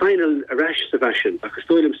bhainil a reis sa bheisisin agus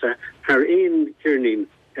stoilm sa tar éon cearnín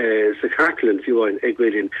sa carcalan fiúáin ag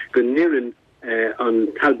bhfuilín go nírin an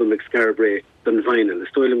album ag Skara Brea don vinyl.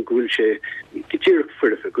 Stoilm gúil sé tíirech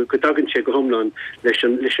fuirfa, go dagann sé go Dhomhnaill leis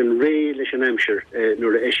an ré leis an aimsir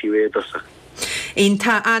nuair a eisiú dosach.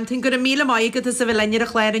 Tá antin gur a míle maigad is a bheith leine a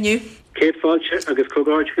chléir aniu. Céad fáilte agus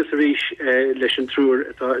cogáidgus a rís leis an trúr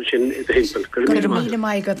atá sin I himpel. Gur míle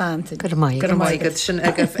maigad antin. Gur maigad sin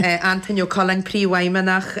agah Antonio Colin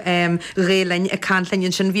príomhaimeach rélein a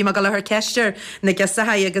canlainn sin bhí me go lethir ceistir na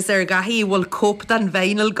gesatha agus ar gathí bhfuil cóp den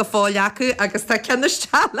bhaineal go fáil acu agus tá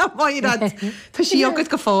ceannasteach le mairad. Tá sí agad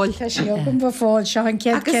go fáil. Tá sí agad go fáil seo an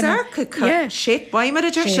cead agus sé baimar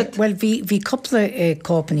a deirsid. Well, bhí coppla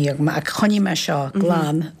cópaní a chuine me seo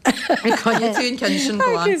glán. Chuine tún cen sin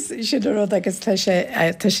glán. Rud agus tá sé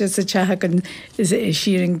sa tegan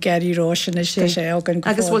siar an geirí rásin is sé agan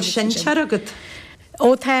agus bhfuil sin tear agad.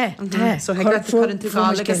 Ó tá so chuann tú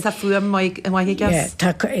gáil agus tá fuam maithe gas. Tá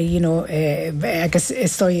agus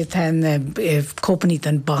istóid ten cópaní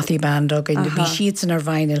an Bothy band agin bhí siad san ar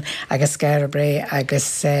bhainil agus Skara Brea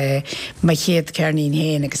agus mai chéad cearnín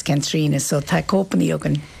héin agus Kentrína so tá cópaní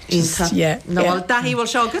agan. Nó dahí bhfuil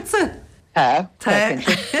seo agad sa? Tá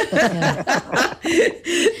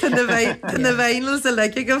Tá na na bhainil sa le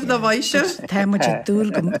goh na bhaise. Tá mu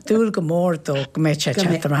dúil go mór dó go méid sé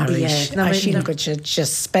sin go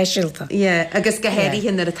just specialta. Agus go héirí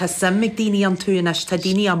hin ar a tá samig daoine an túnas tá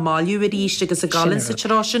daoine an máliú a ríist agus a galan sa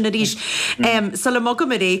trrásin a ríist. Sa le mo go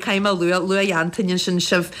mar ré caiime lu antain sin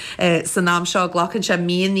sibh san náam seo ghlachan se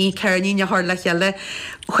míoní ceirní a thla cheile.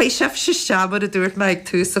 Chuoi sef se seabar a dúirt me ag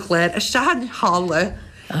tú sa chléir. A sean hála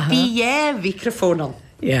bhí microfónal.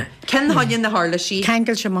 Ken hain na hála sí?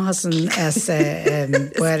 Kegel se mahasan as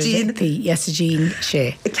Jean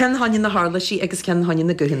sé. Ken hain na hála sí agus ken hain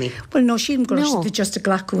na guhanní? Well no sin go just a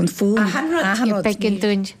glaún fú. Begin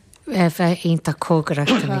dún bheith ionta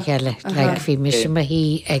cógarachta na heile, le bhí mis a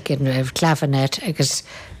hí ag an clavanet agus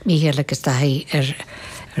míhéile agus daí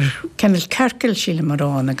Kennel Kerkel síle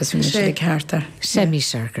marrán agus bhí sé ceartar.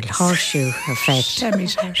 Semicircle, horseshoe effect.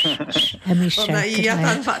 Semicircle.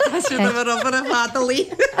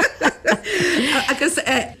 Agus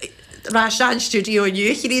rá an studio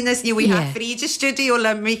nuchrínas ní bhí fríide studio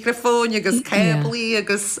le microfón agus cablí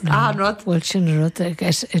agus anrad. Bhil sin rud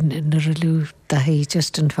agus na lú hí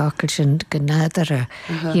just an fácail sin go nádara.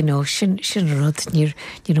 Sin rud níor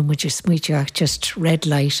mu smuoiteach just red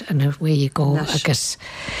light and away you go agus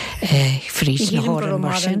frís na hóra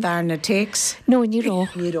mar sin. Darna takes? No, ní ró.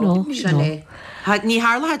 Ní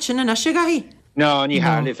hála hat sin na se gaí? No, ní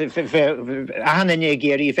hála. Ahanna ní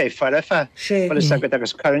géirí bheith farafa. Bhil is agad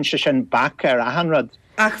agus current sin bac ar ahanrad.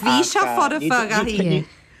 Ach bhí se farafa gaí?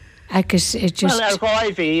 Agus just... Well,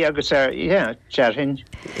 gáid bhí agus tearhin.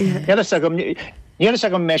 Nílas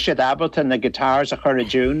agam meisiad Ableton na guitars a chur a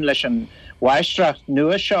dún leis an Weistracht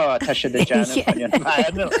nua seo tá sé de Janet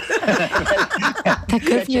Tá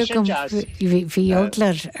cumhniú gom bhí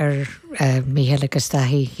oglar ar míhéile agus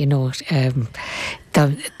daí,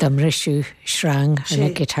 dam risú srang an a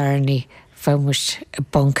gitarní fámus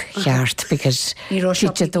bunk cheart, because si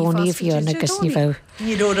dóní bhíon agus ní bh.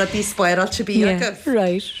 Ní róra bí spáiral te bí agad.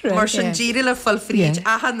 Right. Mar sin díri le fal fríd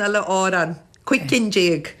ahan le áran, chuig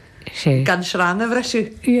cinéag gan srang a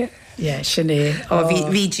bhreisiú. Sinné.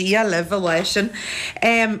 Bhí dí a le bh sin.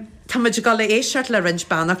 Tá muid go le éisiart le rinch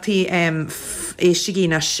bannachtaí éiste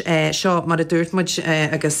gínas seo mar a dúirt muid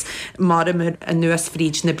agus mar a nuas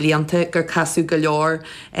fríd na blianta gur casú go leor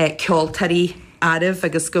ceoltarí aribh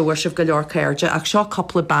agus go bhairsibh go leor cairde ach seo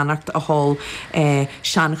coppla bannacht a hall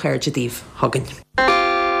sean cairde díobh thugann.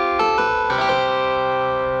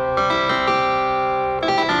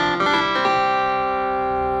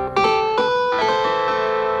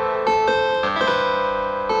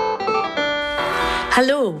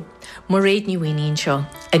 Hello, mar réad ní bhaoíonn seo.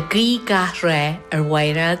 A grí gath ré ar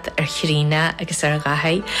Mhaighrad ar chrína agus ar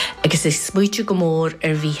gathaid agus is smuoite go mór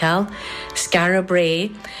ar bhíhall, Skara Brea,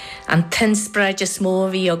 an tin spreid a smó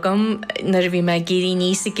bhí agam nar bhí me géirí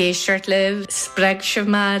níos a géisiart le spreig sibh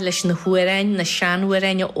me leis na huairain na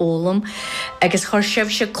seanhuairain a ólam agus chuir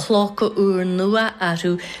sibh se clóca úr nua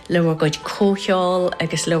arú lehar goid cócheáil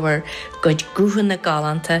agus lehar goid grúthan na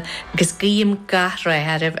galanta agus gíim gath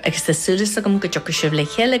raithiribh agus tá suras agam go deocha sibh le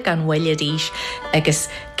chéile gan bhfuile ríis agus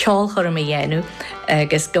ceáil chum a dhéanú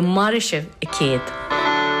agus go mar sibh a céad.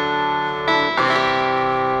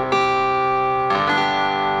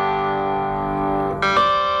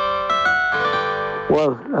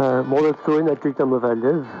 Well, more than throwing I think I'm a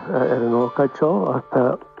live an orchid show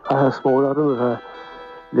a small adam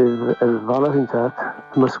live Valentine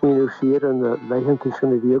that must we share and the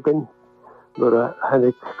Leihantition of Yogan nor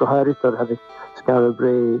Hannick Goharit or Hannick Skara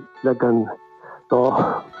Brea Legan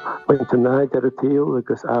Daw went to night at a tail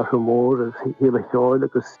because after more as he a shawl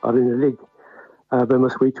because are in the league. But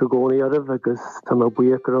must we to go any other because Tama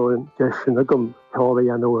Buiakro and Jeshin Agum Tolly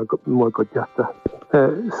I know more good jetta.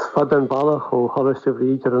 Fadan Balach or Horace of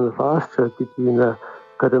Region and the Faster between the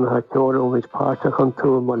Gadam Hakor on which part of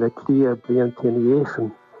Hunter Molecular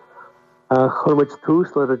Bliantination. Hormich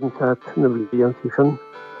Toosler and Cat Bliantation,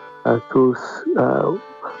 Toos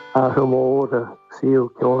Ahamo, the Seal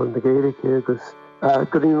Kor and the Gaelic Agus,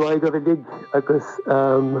 Green Rider of the Dig, Agus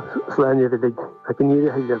Slanya of the Dig. I can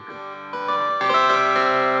hear you.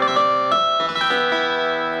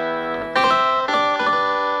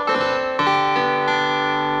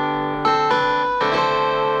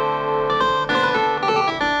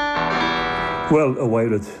 Well, a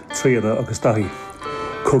bhhailid tríana agus daithí.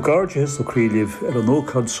 Cógáirdeas ó críomh ar an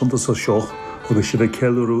nócad suntas a seo agus si bheith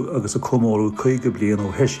ceilúrú agus a comórú 5 bliain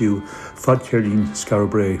ó heisiú fadceirlín Skara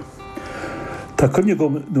Brea. Tá cunne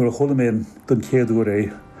gom nuair a cholaméin don chéadú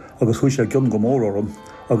é agus thuaise a gionn go mór orm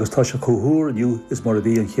agus tá se cóthúr aniu is mar a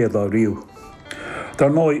bhí an chéad lá riú.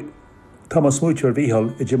 Dar nói tá má smuoite ar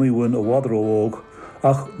bhíhall I Jimmy bhain ó bhádar óg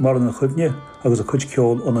ach mar an chuimne agus a chuid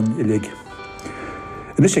ceol an ilig.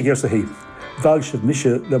 Inis sé ggéir sa hí. bheag siad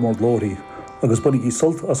mise le má glóirí, agus bunig í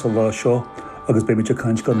sult as a lá seo agus bé muide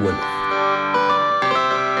caint gan bhfuil.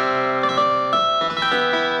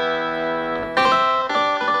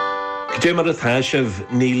 Dé mar a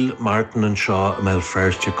thaiseh Neil Martin an seo a meil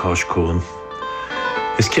ferste cás cún.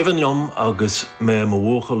 Is civan liom agus me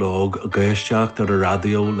mhóchalóg a gaiisteach ar a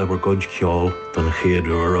radio le mar god ceol don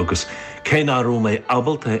chéadúir agus cén arú mé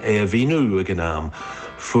abalta a bhíú ag an am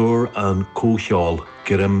fuair an cócheol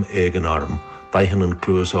girim ag an arm, baihan an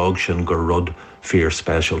clúság sin gur rud fear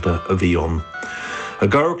specialta a bhíon. A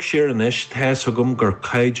garg siar an is theas agam gur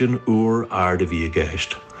caidian úr ard a bhí a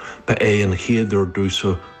gaiist, ba é an chéadúir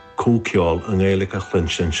dúsa cóceol an eile a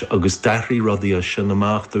chlinsins agus dairí rodí a sin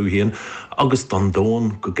amach dú híon agus don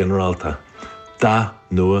dón go generalta. Da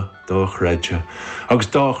nua dá chreidse. Agus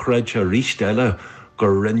dá chreidse ríist eile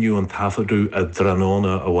gur rinniu an tafadú a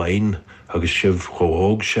dranóna a bhain agus sibh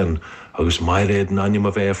chomh sin agus Maighr naim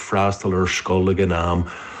a bheith freastal ar scoil gan am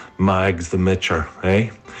Maigh the Mitcher,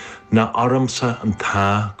 Na aramsa an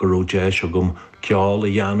tá go ródéis agam ceáil a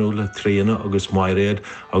dheanú le tríana agus Maighr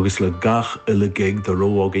agus le gach ile gig de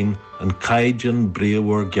róagin an caidian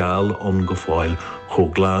bríomhar geall an go fáil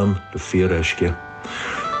chógláán le fíorisce.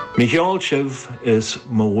 Mi cheáil sibh is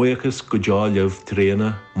mhuachas go deáileh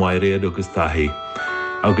tríana Maighr agus dathí,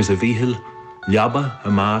 agus a bhíhil leaba a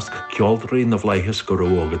másc ceoldraí na bhlaithas go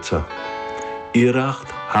róagatsa. Iireacht,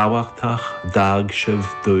 hahachtach, dag sibh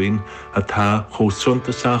dúin a tá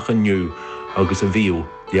chósuntasach aniu agus a bhíú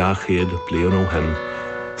leachéad bliain ó hen.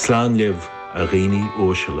 Slán libh a rií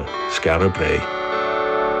óisiile, Skara Brea.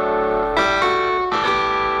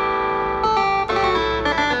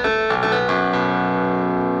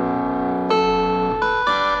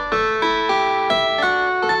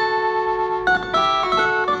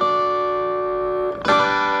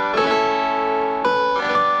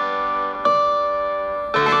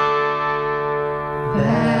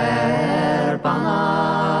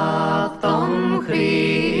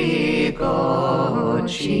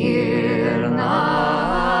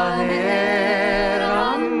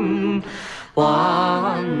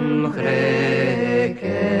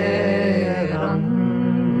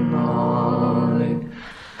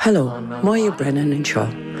 Hello, Maighr Brennan an seo,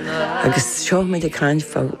 agus seo me de caint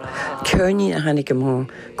fá cearní a hanig go mó,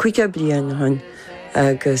 cuiige bliain hain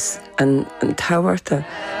agus an táhairta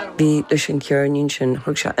bhí leis an cearnín sin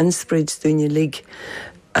thug se inspríd dúine lig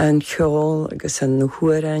an ceol agus an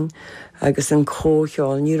uair agus an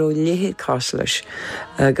cócheol ní ró léhéad cás leis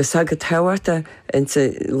agus agad táhairta in sa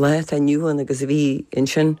leith a nniuan agus bhí in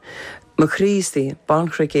sin ma chrístí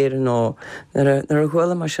bancra géir an á nar a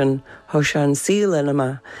bhfuil mar sin tho se an síl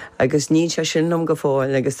inama agus ní se sinnam go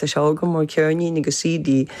fáil agus tá seá go mór cearnín agus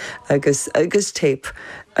CD agus tape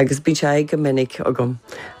agus bíte ag go minic agam.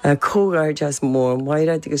 Cógáir deas mór,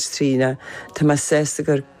 Maighr agus trína tá má sésta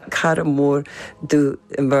gur cara mór dú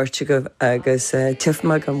an bhirte go agus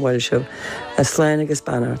tifma an bhfuil seo a sléin agus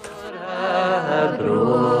banart.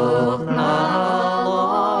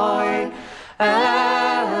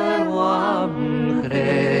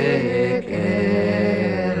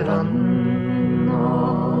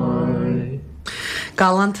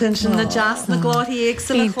 Galantin sin na jazz na glóthaí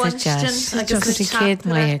éagsa le chuistin agus céad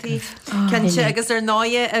Kense agus ar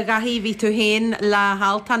náide a gathí bhí tú héin le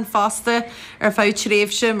haltan fásta ar fáid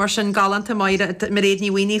tréimhse mar sin galanta Maighr mar réad ní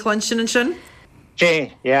bhaoine chuin sin sin?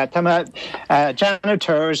 Jé, tá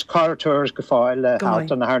janitors, carters go fáil le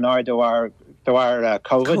haltan na thnáir dohar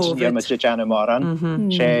COVID dhéarmid le Jana Moran.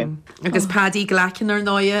 Agus Paddy Glacin ar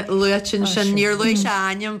náide luatin sin níor luis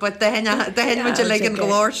aim, but de hen muidir le an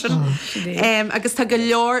glóir sin. Agus tá go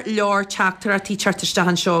leor teachtar a títeartiste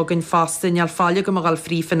an seo gan fásta neal fáile go gáil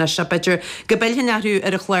frífanna se beidir go beilhin arú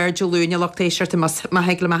ar a chléir deúne lochtéisiirta má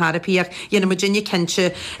heagla a harapíach dhéana mu dinne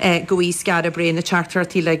cinse goí Skara Brea na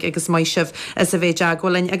chartartí le agus maisih as a bhéid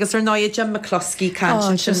agháin agus ar náide Jim McCloskey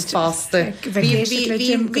can sin fásta.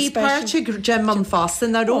 Bhí páirte Jim an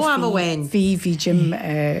fásan a ró am bhhain. Bhí Jim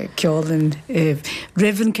ceolin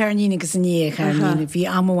rihan cearnín agus ní chearnín, bhí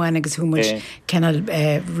amháin agus thumuid cenal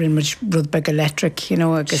rinmuid rud bag electric,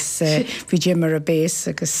 agus bhí Jim ar a bés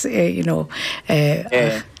agus,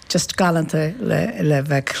 just galanta le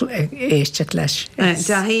bheith éisteach leis.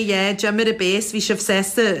 Dahí, Jim ar a bés, bhí sibh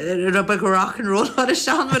sésta rubba go rock and roll ar a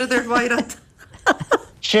sean mar a dúir bhairat.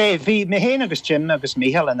 Sé bhí mé héana agus Jim agus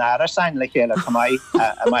Mícheál an árasáin le chéile chumáid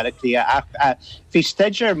a mar a clia ach bhí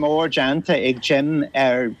steidir mór deanta ag Jim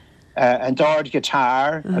ar an dáird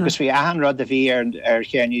gitar agus bhí ahan rud a bhí ar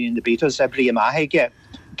chéarnín na Beatles a brí amthaige.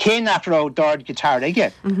 Cé nachró dáird gitar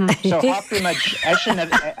aige. So hapríid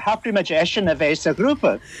eisian a bhééis a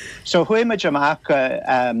grúpa. So chuimiid amach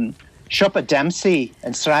Siop Dempsey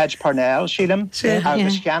and Sraj Parnell sílim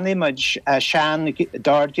agus cheannaí muid sean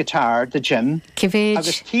dard guitar de Jim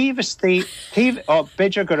agus tíhas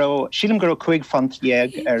beidir go sílim go chuig font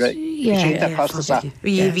dhéag ar costa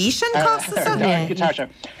bhí sin costa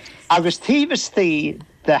agus tíhas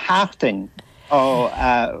de hachting ó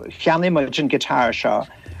cheannaí muid an guitar seo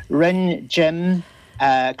rin Jim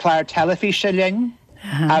Claire Telefi se linn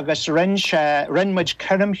agus rin muid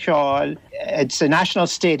curm seáil it's a national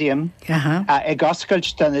stadium ag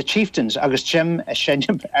oscailt den the Chieftains agus Jim a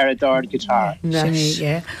sinnim ar a dard guitar.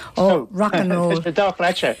 Rock and roll.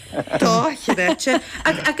 Dáchreite.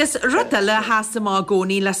 Agus rudaile has má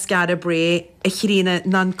gcónaí le Skara Brea a chrína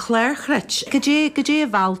ná Claire Chrich. Go dé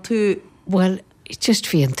bhil tú? Well, just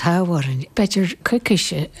fi an táhar an beidir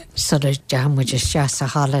cuiise sort of jammuid is jazz a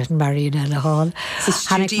hala an Marina le hall.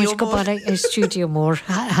 Hannig muid go bala studio mór,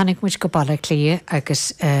 hannig muid go bala clia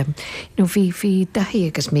agus no fi dahi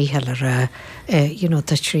agus Maighr ar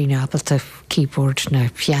tá trína abalta keyboard na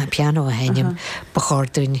piano a henim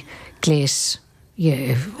bachardún glés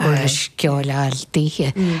orlis ceáil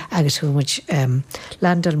díthe agus thuid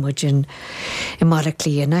landal muid I mara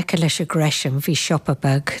clia nacha leis a Gresham hí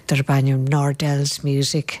siopabag dar bainum Nordell's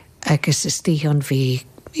music agus is tíhan hí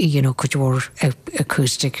could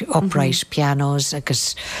acoustic upright pianos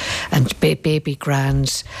agus and baby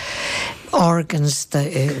grands organs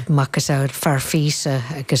the macas out farfisa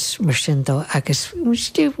agus marsindo agus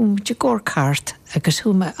muid gor cart agus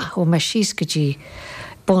huma she's gaji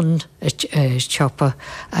bun choppa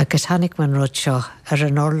agus hannig man rod seo ar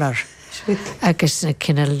an orlar agus na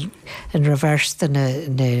cinnal in reverse na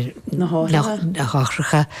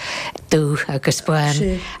háchracha dú agus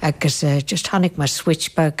buin agus just hannig mar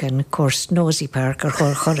switchback and course nosy park ar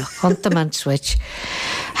chur huntaman switch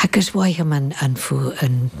agus waihaman an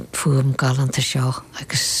fuam galanta seo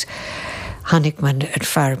agus hannig man at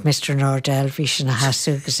far Mr. Nordell hí sin na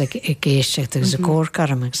hasú agus a géiste agus a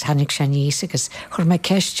górcarm agus hannig seníos agus chur me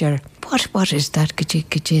ceistir what is that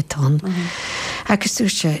gajé ton agus tú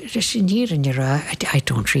sin níran ra I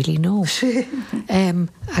don't really know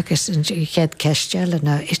agus chéad ceistil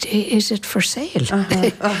na is it for sale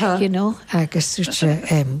agus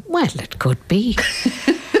tú well it could be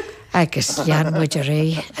agus leanmuid a ré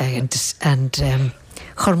and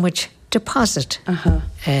chormuid deposit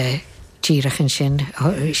tíirechan sin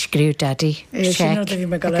screw daddy check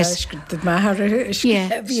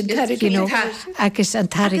agus an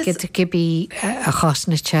tarigid gibí a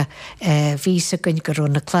chosnate vísa gunn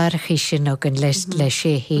gorún na chláirichí sin a gunn le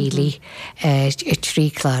sé héilí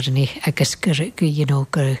trí chláirní agus gur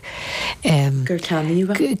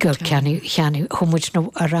cheanú chumuid nó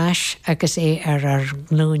arás agus ar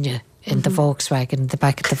núne in the Volkswagen, the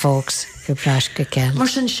back of the Volks go bras go cean. Mar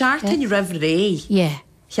sin seaartain raibh ré? Yeah.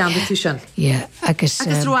 Cheanna tú sin? Yeah, agus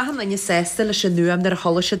roihan na sésta leis an nuam ar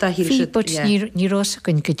choise a hí sin. But ní rosa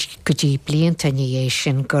gon go dtí blianta ní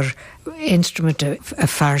sin gur instrument a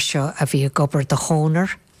fear seo a bhí a gobar de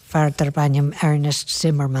Hónar fear dar bainam Ernest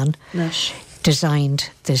Zimmerman designed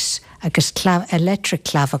this agus electric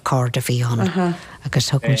clavichord a bhí an agus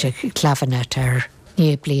thugann sé clavinet ar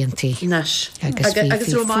ní bliantí.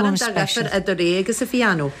 Agus Roman a gafar a do ré agus a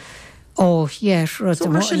piano. Oh, yeah,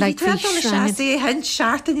 like hen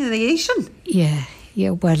shartan in the Asian.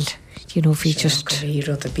 Yeah, well, we just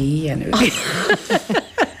the bee and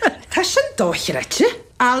Tashin dochirete.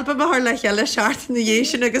 Albam a le heile seart na dhé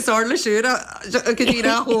sin agus orla siúra a go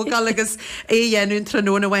dtíra hógáil agus dhéanún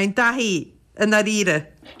tróna bhain dahí in na ríre.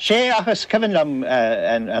 Sé agus cyfnam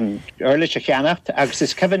an orlis a cheannacht agus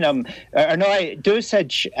is cyfnam ar nói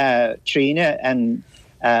dúsaid trína an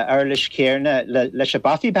Erlish Kearna leis a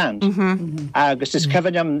Bathy band. Agus is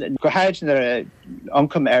cyfnam gohaid na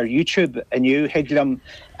oncom YouTube aniu higlam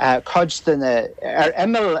codstan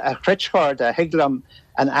Emil a chritchorda higlam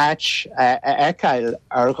an ach ecail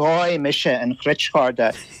gáy mise an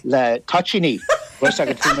chritchorda le Tachini. Was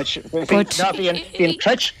I too much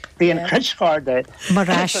being chritchorda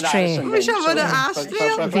Marastre. We shall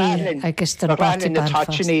Astre. I guess the Bathy band.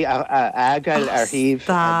 Tachini agail arhiv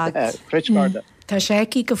chritchorda. Tá sé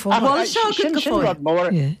cí go fór. Sin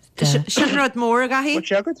rud mór a gahí?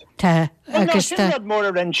 Tá agus rud mór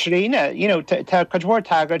a rin srína, tá chudhór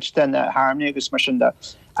tagart den harmní agus mar sin da.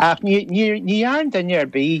 Ach ní arn den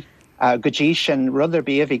bí go dtí sin rud ar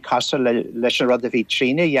bí a bhí casa leis an rud a bhí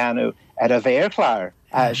trína dheanú ar a bhéirchláir.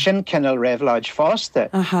 Sin cinnal réhláid fásta.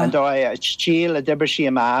 An dó stíl a dibar sí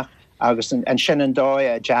amach agus an sin an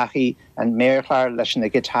dóid a Jackie an Maighr leis na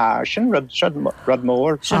guitar sin rud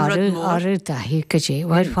mór. Arú dahí go dé,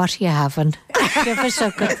 bhil what you haven't.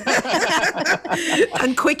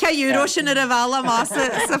 An €5 sin ar a bhela más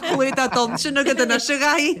sa flúid a don sin a go duna se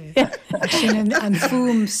gaí. Sin an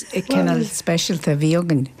fúms cinnal specialta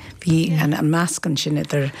bhíogan bhí an meascan sin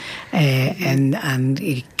idir an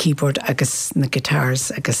keyboard agus na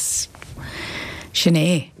guitars agus sin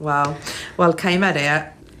é. Wow. Well, caiim ar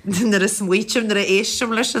nar is smuoitiam nar a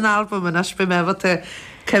éisiom leis an album an aspa mehata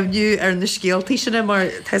cemniú ar na scialtaí sinna mar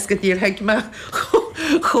teis go dtír heag me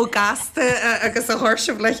cho gasta agus a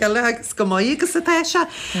thuirseam le heile agus go maií agus a teise.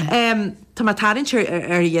 Tá má tarann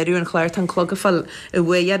ar dhearú an chléir an clogafail i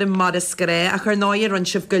bhuiad an mar is Skara a chuir náir an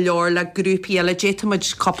sibh go leor le grúpi eile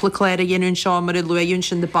détamid coppla cléir a dhéanún seo mar i luún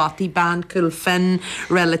sin debatí band cool fin,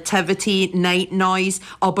 relativity, night noise,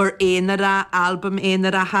 aber éanara, album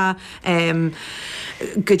éanaratha,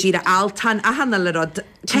 go dtíra altan a hanna le rod.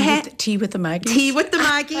 Tea with the Maggies. Tea with the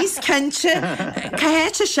Maggies, cinse.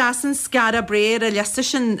 Cahéte seasan Skara Brea a leasta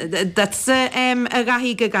sin datsa a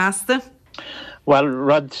gathí go gasta? Well,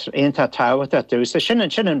 rud einta táhat a dús sin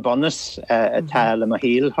an bonus tá le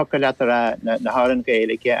Maighl hoca le na háran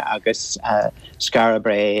Gaeilge agus Skara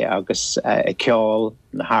Brea agus ceol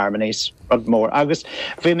na harmonies rud mór agus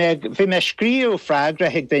bhí me scríú freigra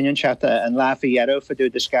hiag daoine seata an láfaí dhearú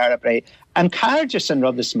faú de Skara Brea an cairgus an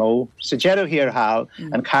rud is mó sa dhearú hir hall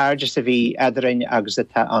an cairgus a bhí adarain agus a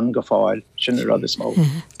tá an go fáil sin rud is mó.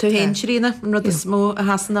 Tú héin Sirina an rud is mó a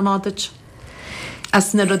hasan na máid?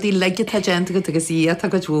 As na rudí leige tá gente go agus iad a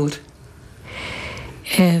go dúr.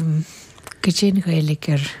 Go dtíon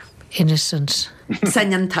Gaeilge innocence.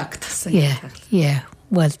 Sain tact. Yeah.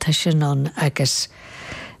 Well, tá sin an agus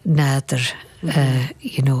nádar,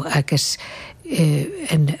 agus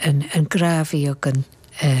an grábhí agan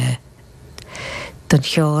don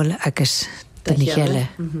cheol agus don chéile,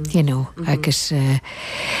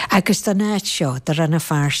 agus don náid seo, dar ranna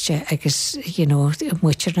fearste agus,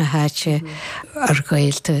 muitir na háte ar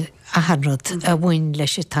Gaeilge a hanrod a bhain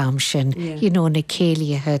leis a tam sin, na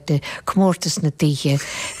céiliathe de comórtas na díthe,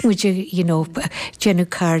 muidir, genú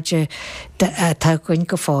cardide tá goin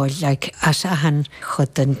go fáil, as a han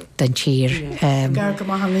chud den tír. Gar go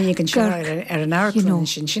maithe línig an seir ar an airclún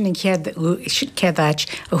sin an ceadáit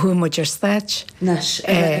a thuúmuidir stáit.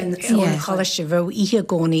 Chalaiste bheith ihe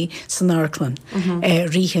gcónaí san airclún.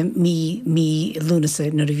 Ríthe mí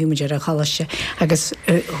lúnasa nar a bhímuidir a chalaiste agus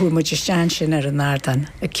thuúmuidir stean sin ar an airdan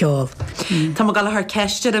a ceol. Tá má gal th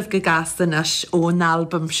ceiste go gastan as ón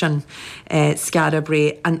album sin Skara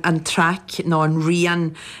Brea an track ná an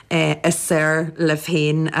rian is sir le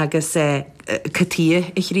féin agus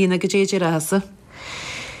catí ich rína go déidir a hasa?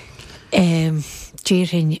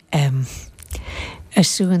 Dírin a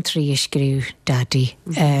suúan trí iscriú dadí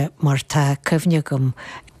mar tá cyfne gom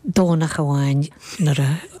dónach a bháin nar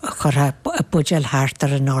a chur a budgeal háart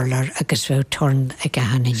ar an orlar agus bheith torn a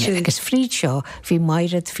gahanine. Agus fríd seo bhí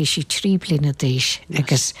mairad bhí sí 3 bliana déis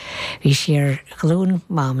agus bhí sí ar glún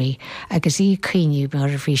mami agus í cíniu mar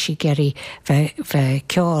bhí sí geirí bheith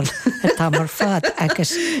ceol a tá mar fad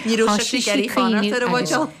agus bhí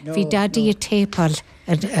dadí a tépal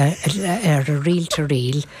ar a reel to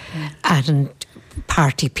reel an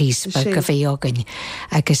party piece go bhí agan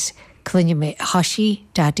agus clunne me hasí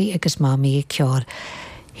daddy agus mami a ceol.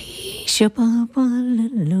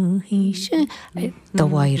 Do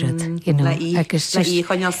wairad, agus í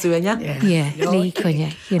chuine suúine? Lí chuine.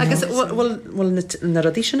 Agus bhfuil na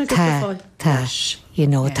radí sinna go fáil? Tá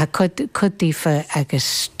cudífa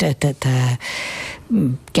agus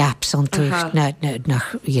gaps an tú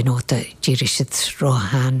nach díirisid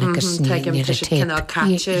rohan agus ní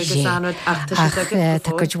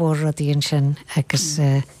tá go dhórra díon sin agus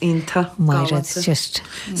mairad just.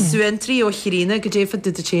 Suúan trí ó chirína go défa du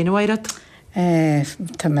a chéanahhairad?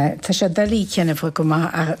 Tá sé dalí ceanna fu go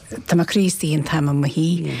tá crístíí an tam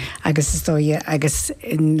hí agus isdóide agus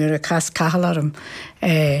nuair a cas cahalarm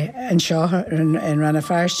an seo an ranna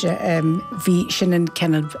fearste bhí sin an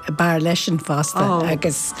cean bar leis an fásta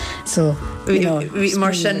agus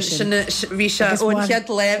mar sin bhí se ónchead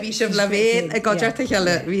le bhí sibh le bhéin a gáidirta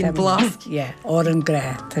cheile hí an blast ó an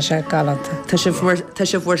gré Tá sé galanta. Tá se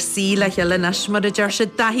bhór sí le cheile nas mar a deir se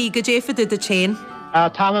dahí go défa du a chéin.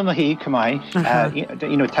 Táim a hí cumai,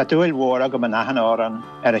 tá dúil mhór a go man nachan áran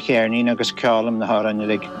ar a chéirnín agus ceollam na háran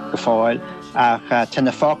ag go fáil ach tá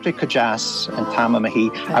na fáclaí go jazz an táim a hí.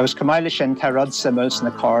 Agus cumáile sin tá rud simmels na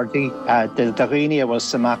cárdaí de riine bhfuil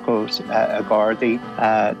samachó a gárdaí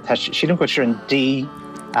sílim go an D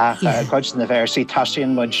ach goid na bhéirsaí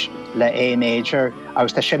taíonn muid le A major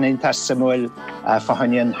agus tá sin tá simúil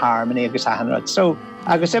fahainnean harmony agus ahanrad. So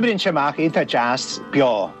Agus ebrin semach inta jazz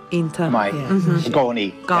bio. Inta. Mai.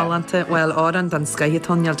 Goni. Galante, well, oran dan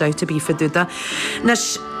skyhetonjal dauta bí faduda.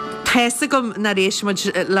 Nes Tesa gom na rééis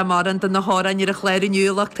muid le maran den na háran ar a chléir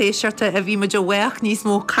nniuach téisiirte a bhí muid weach níos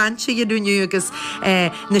mó canse idirniu agus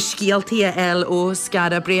na scialtaí eil ó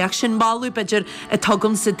Skara Brea sin máú beidir a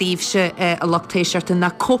tugam sa díobse a lachtéisiirte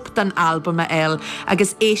na cop den albam a eil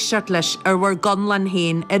agus éisiart leis ar bhar ganlan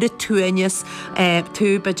héin ar a tuaineas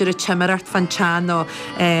tú beidir a tiimiart fan tean ó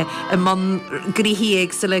a man grihí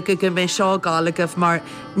éagsile go go bheith seo gála mar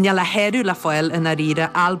neall a heirú le fáil in a ríre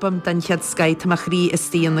albam den chead Sky tamach rí is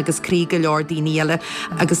tíon agus crí go leor daoine eile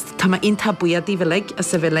agus tá inta buadí bhilig a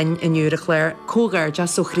sa bhilein inniuúra chléir cógair de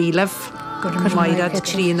so chríileh Mairad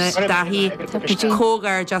trína dahí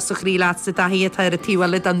cógair de so chríla sa dahí a ar a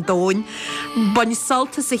tíhile an dóin. Bain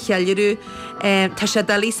salta sa cheilirú tá sé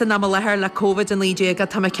dalí san am lethir le COVID an líide a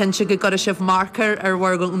tá cinse go gur sibh marcar ar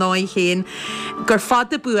bhhargang 9 chéin gur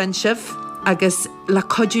fad a buan sibh agus le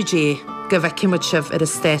codúé go bheicimiid sibh ar a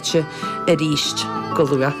stéite a ríist go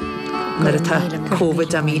lua. Nar atá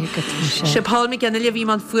COVID a mí. Sipáil me genne le bhí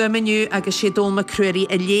man fuamaniu agus sé dóma cruirí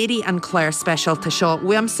a léirí an chléir specialta seo.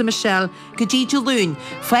 Uam sa Michelle go ddíidir lún,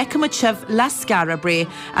 foiicimiid sibh le Skara Brea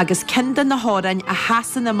agus cindan na hárain a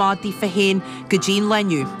hasan na mádí fa héin go ddín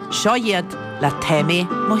leniu. Seo iad le téime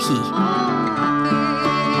mo hí.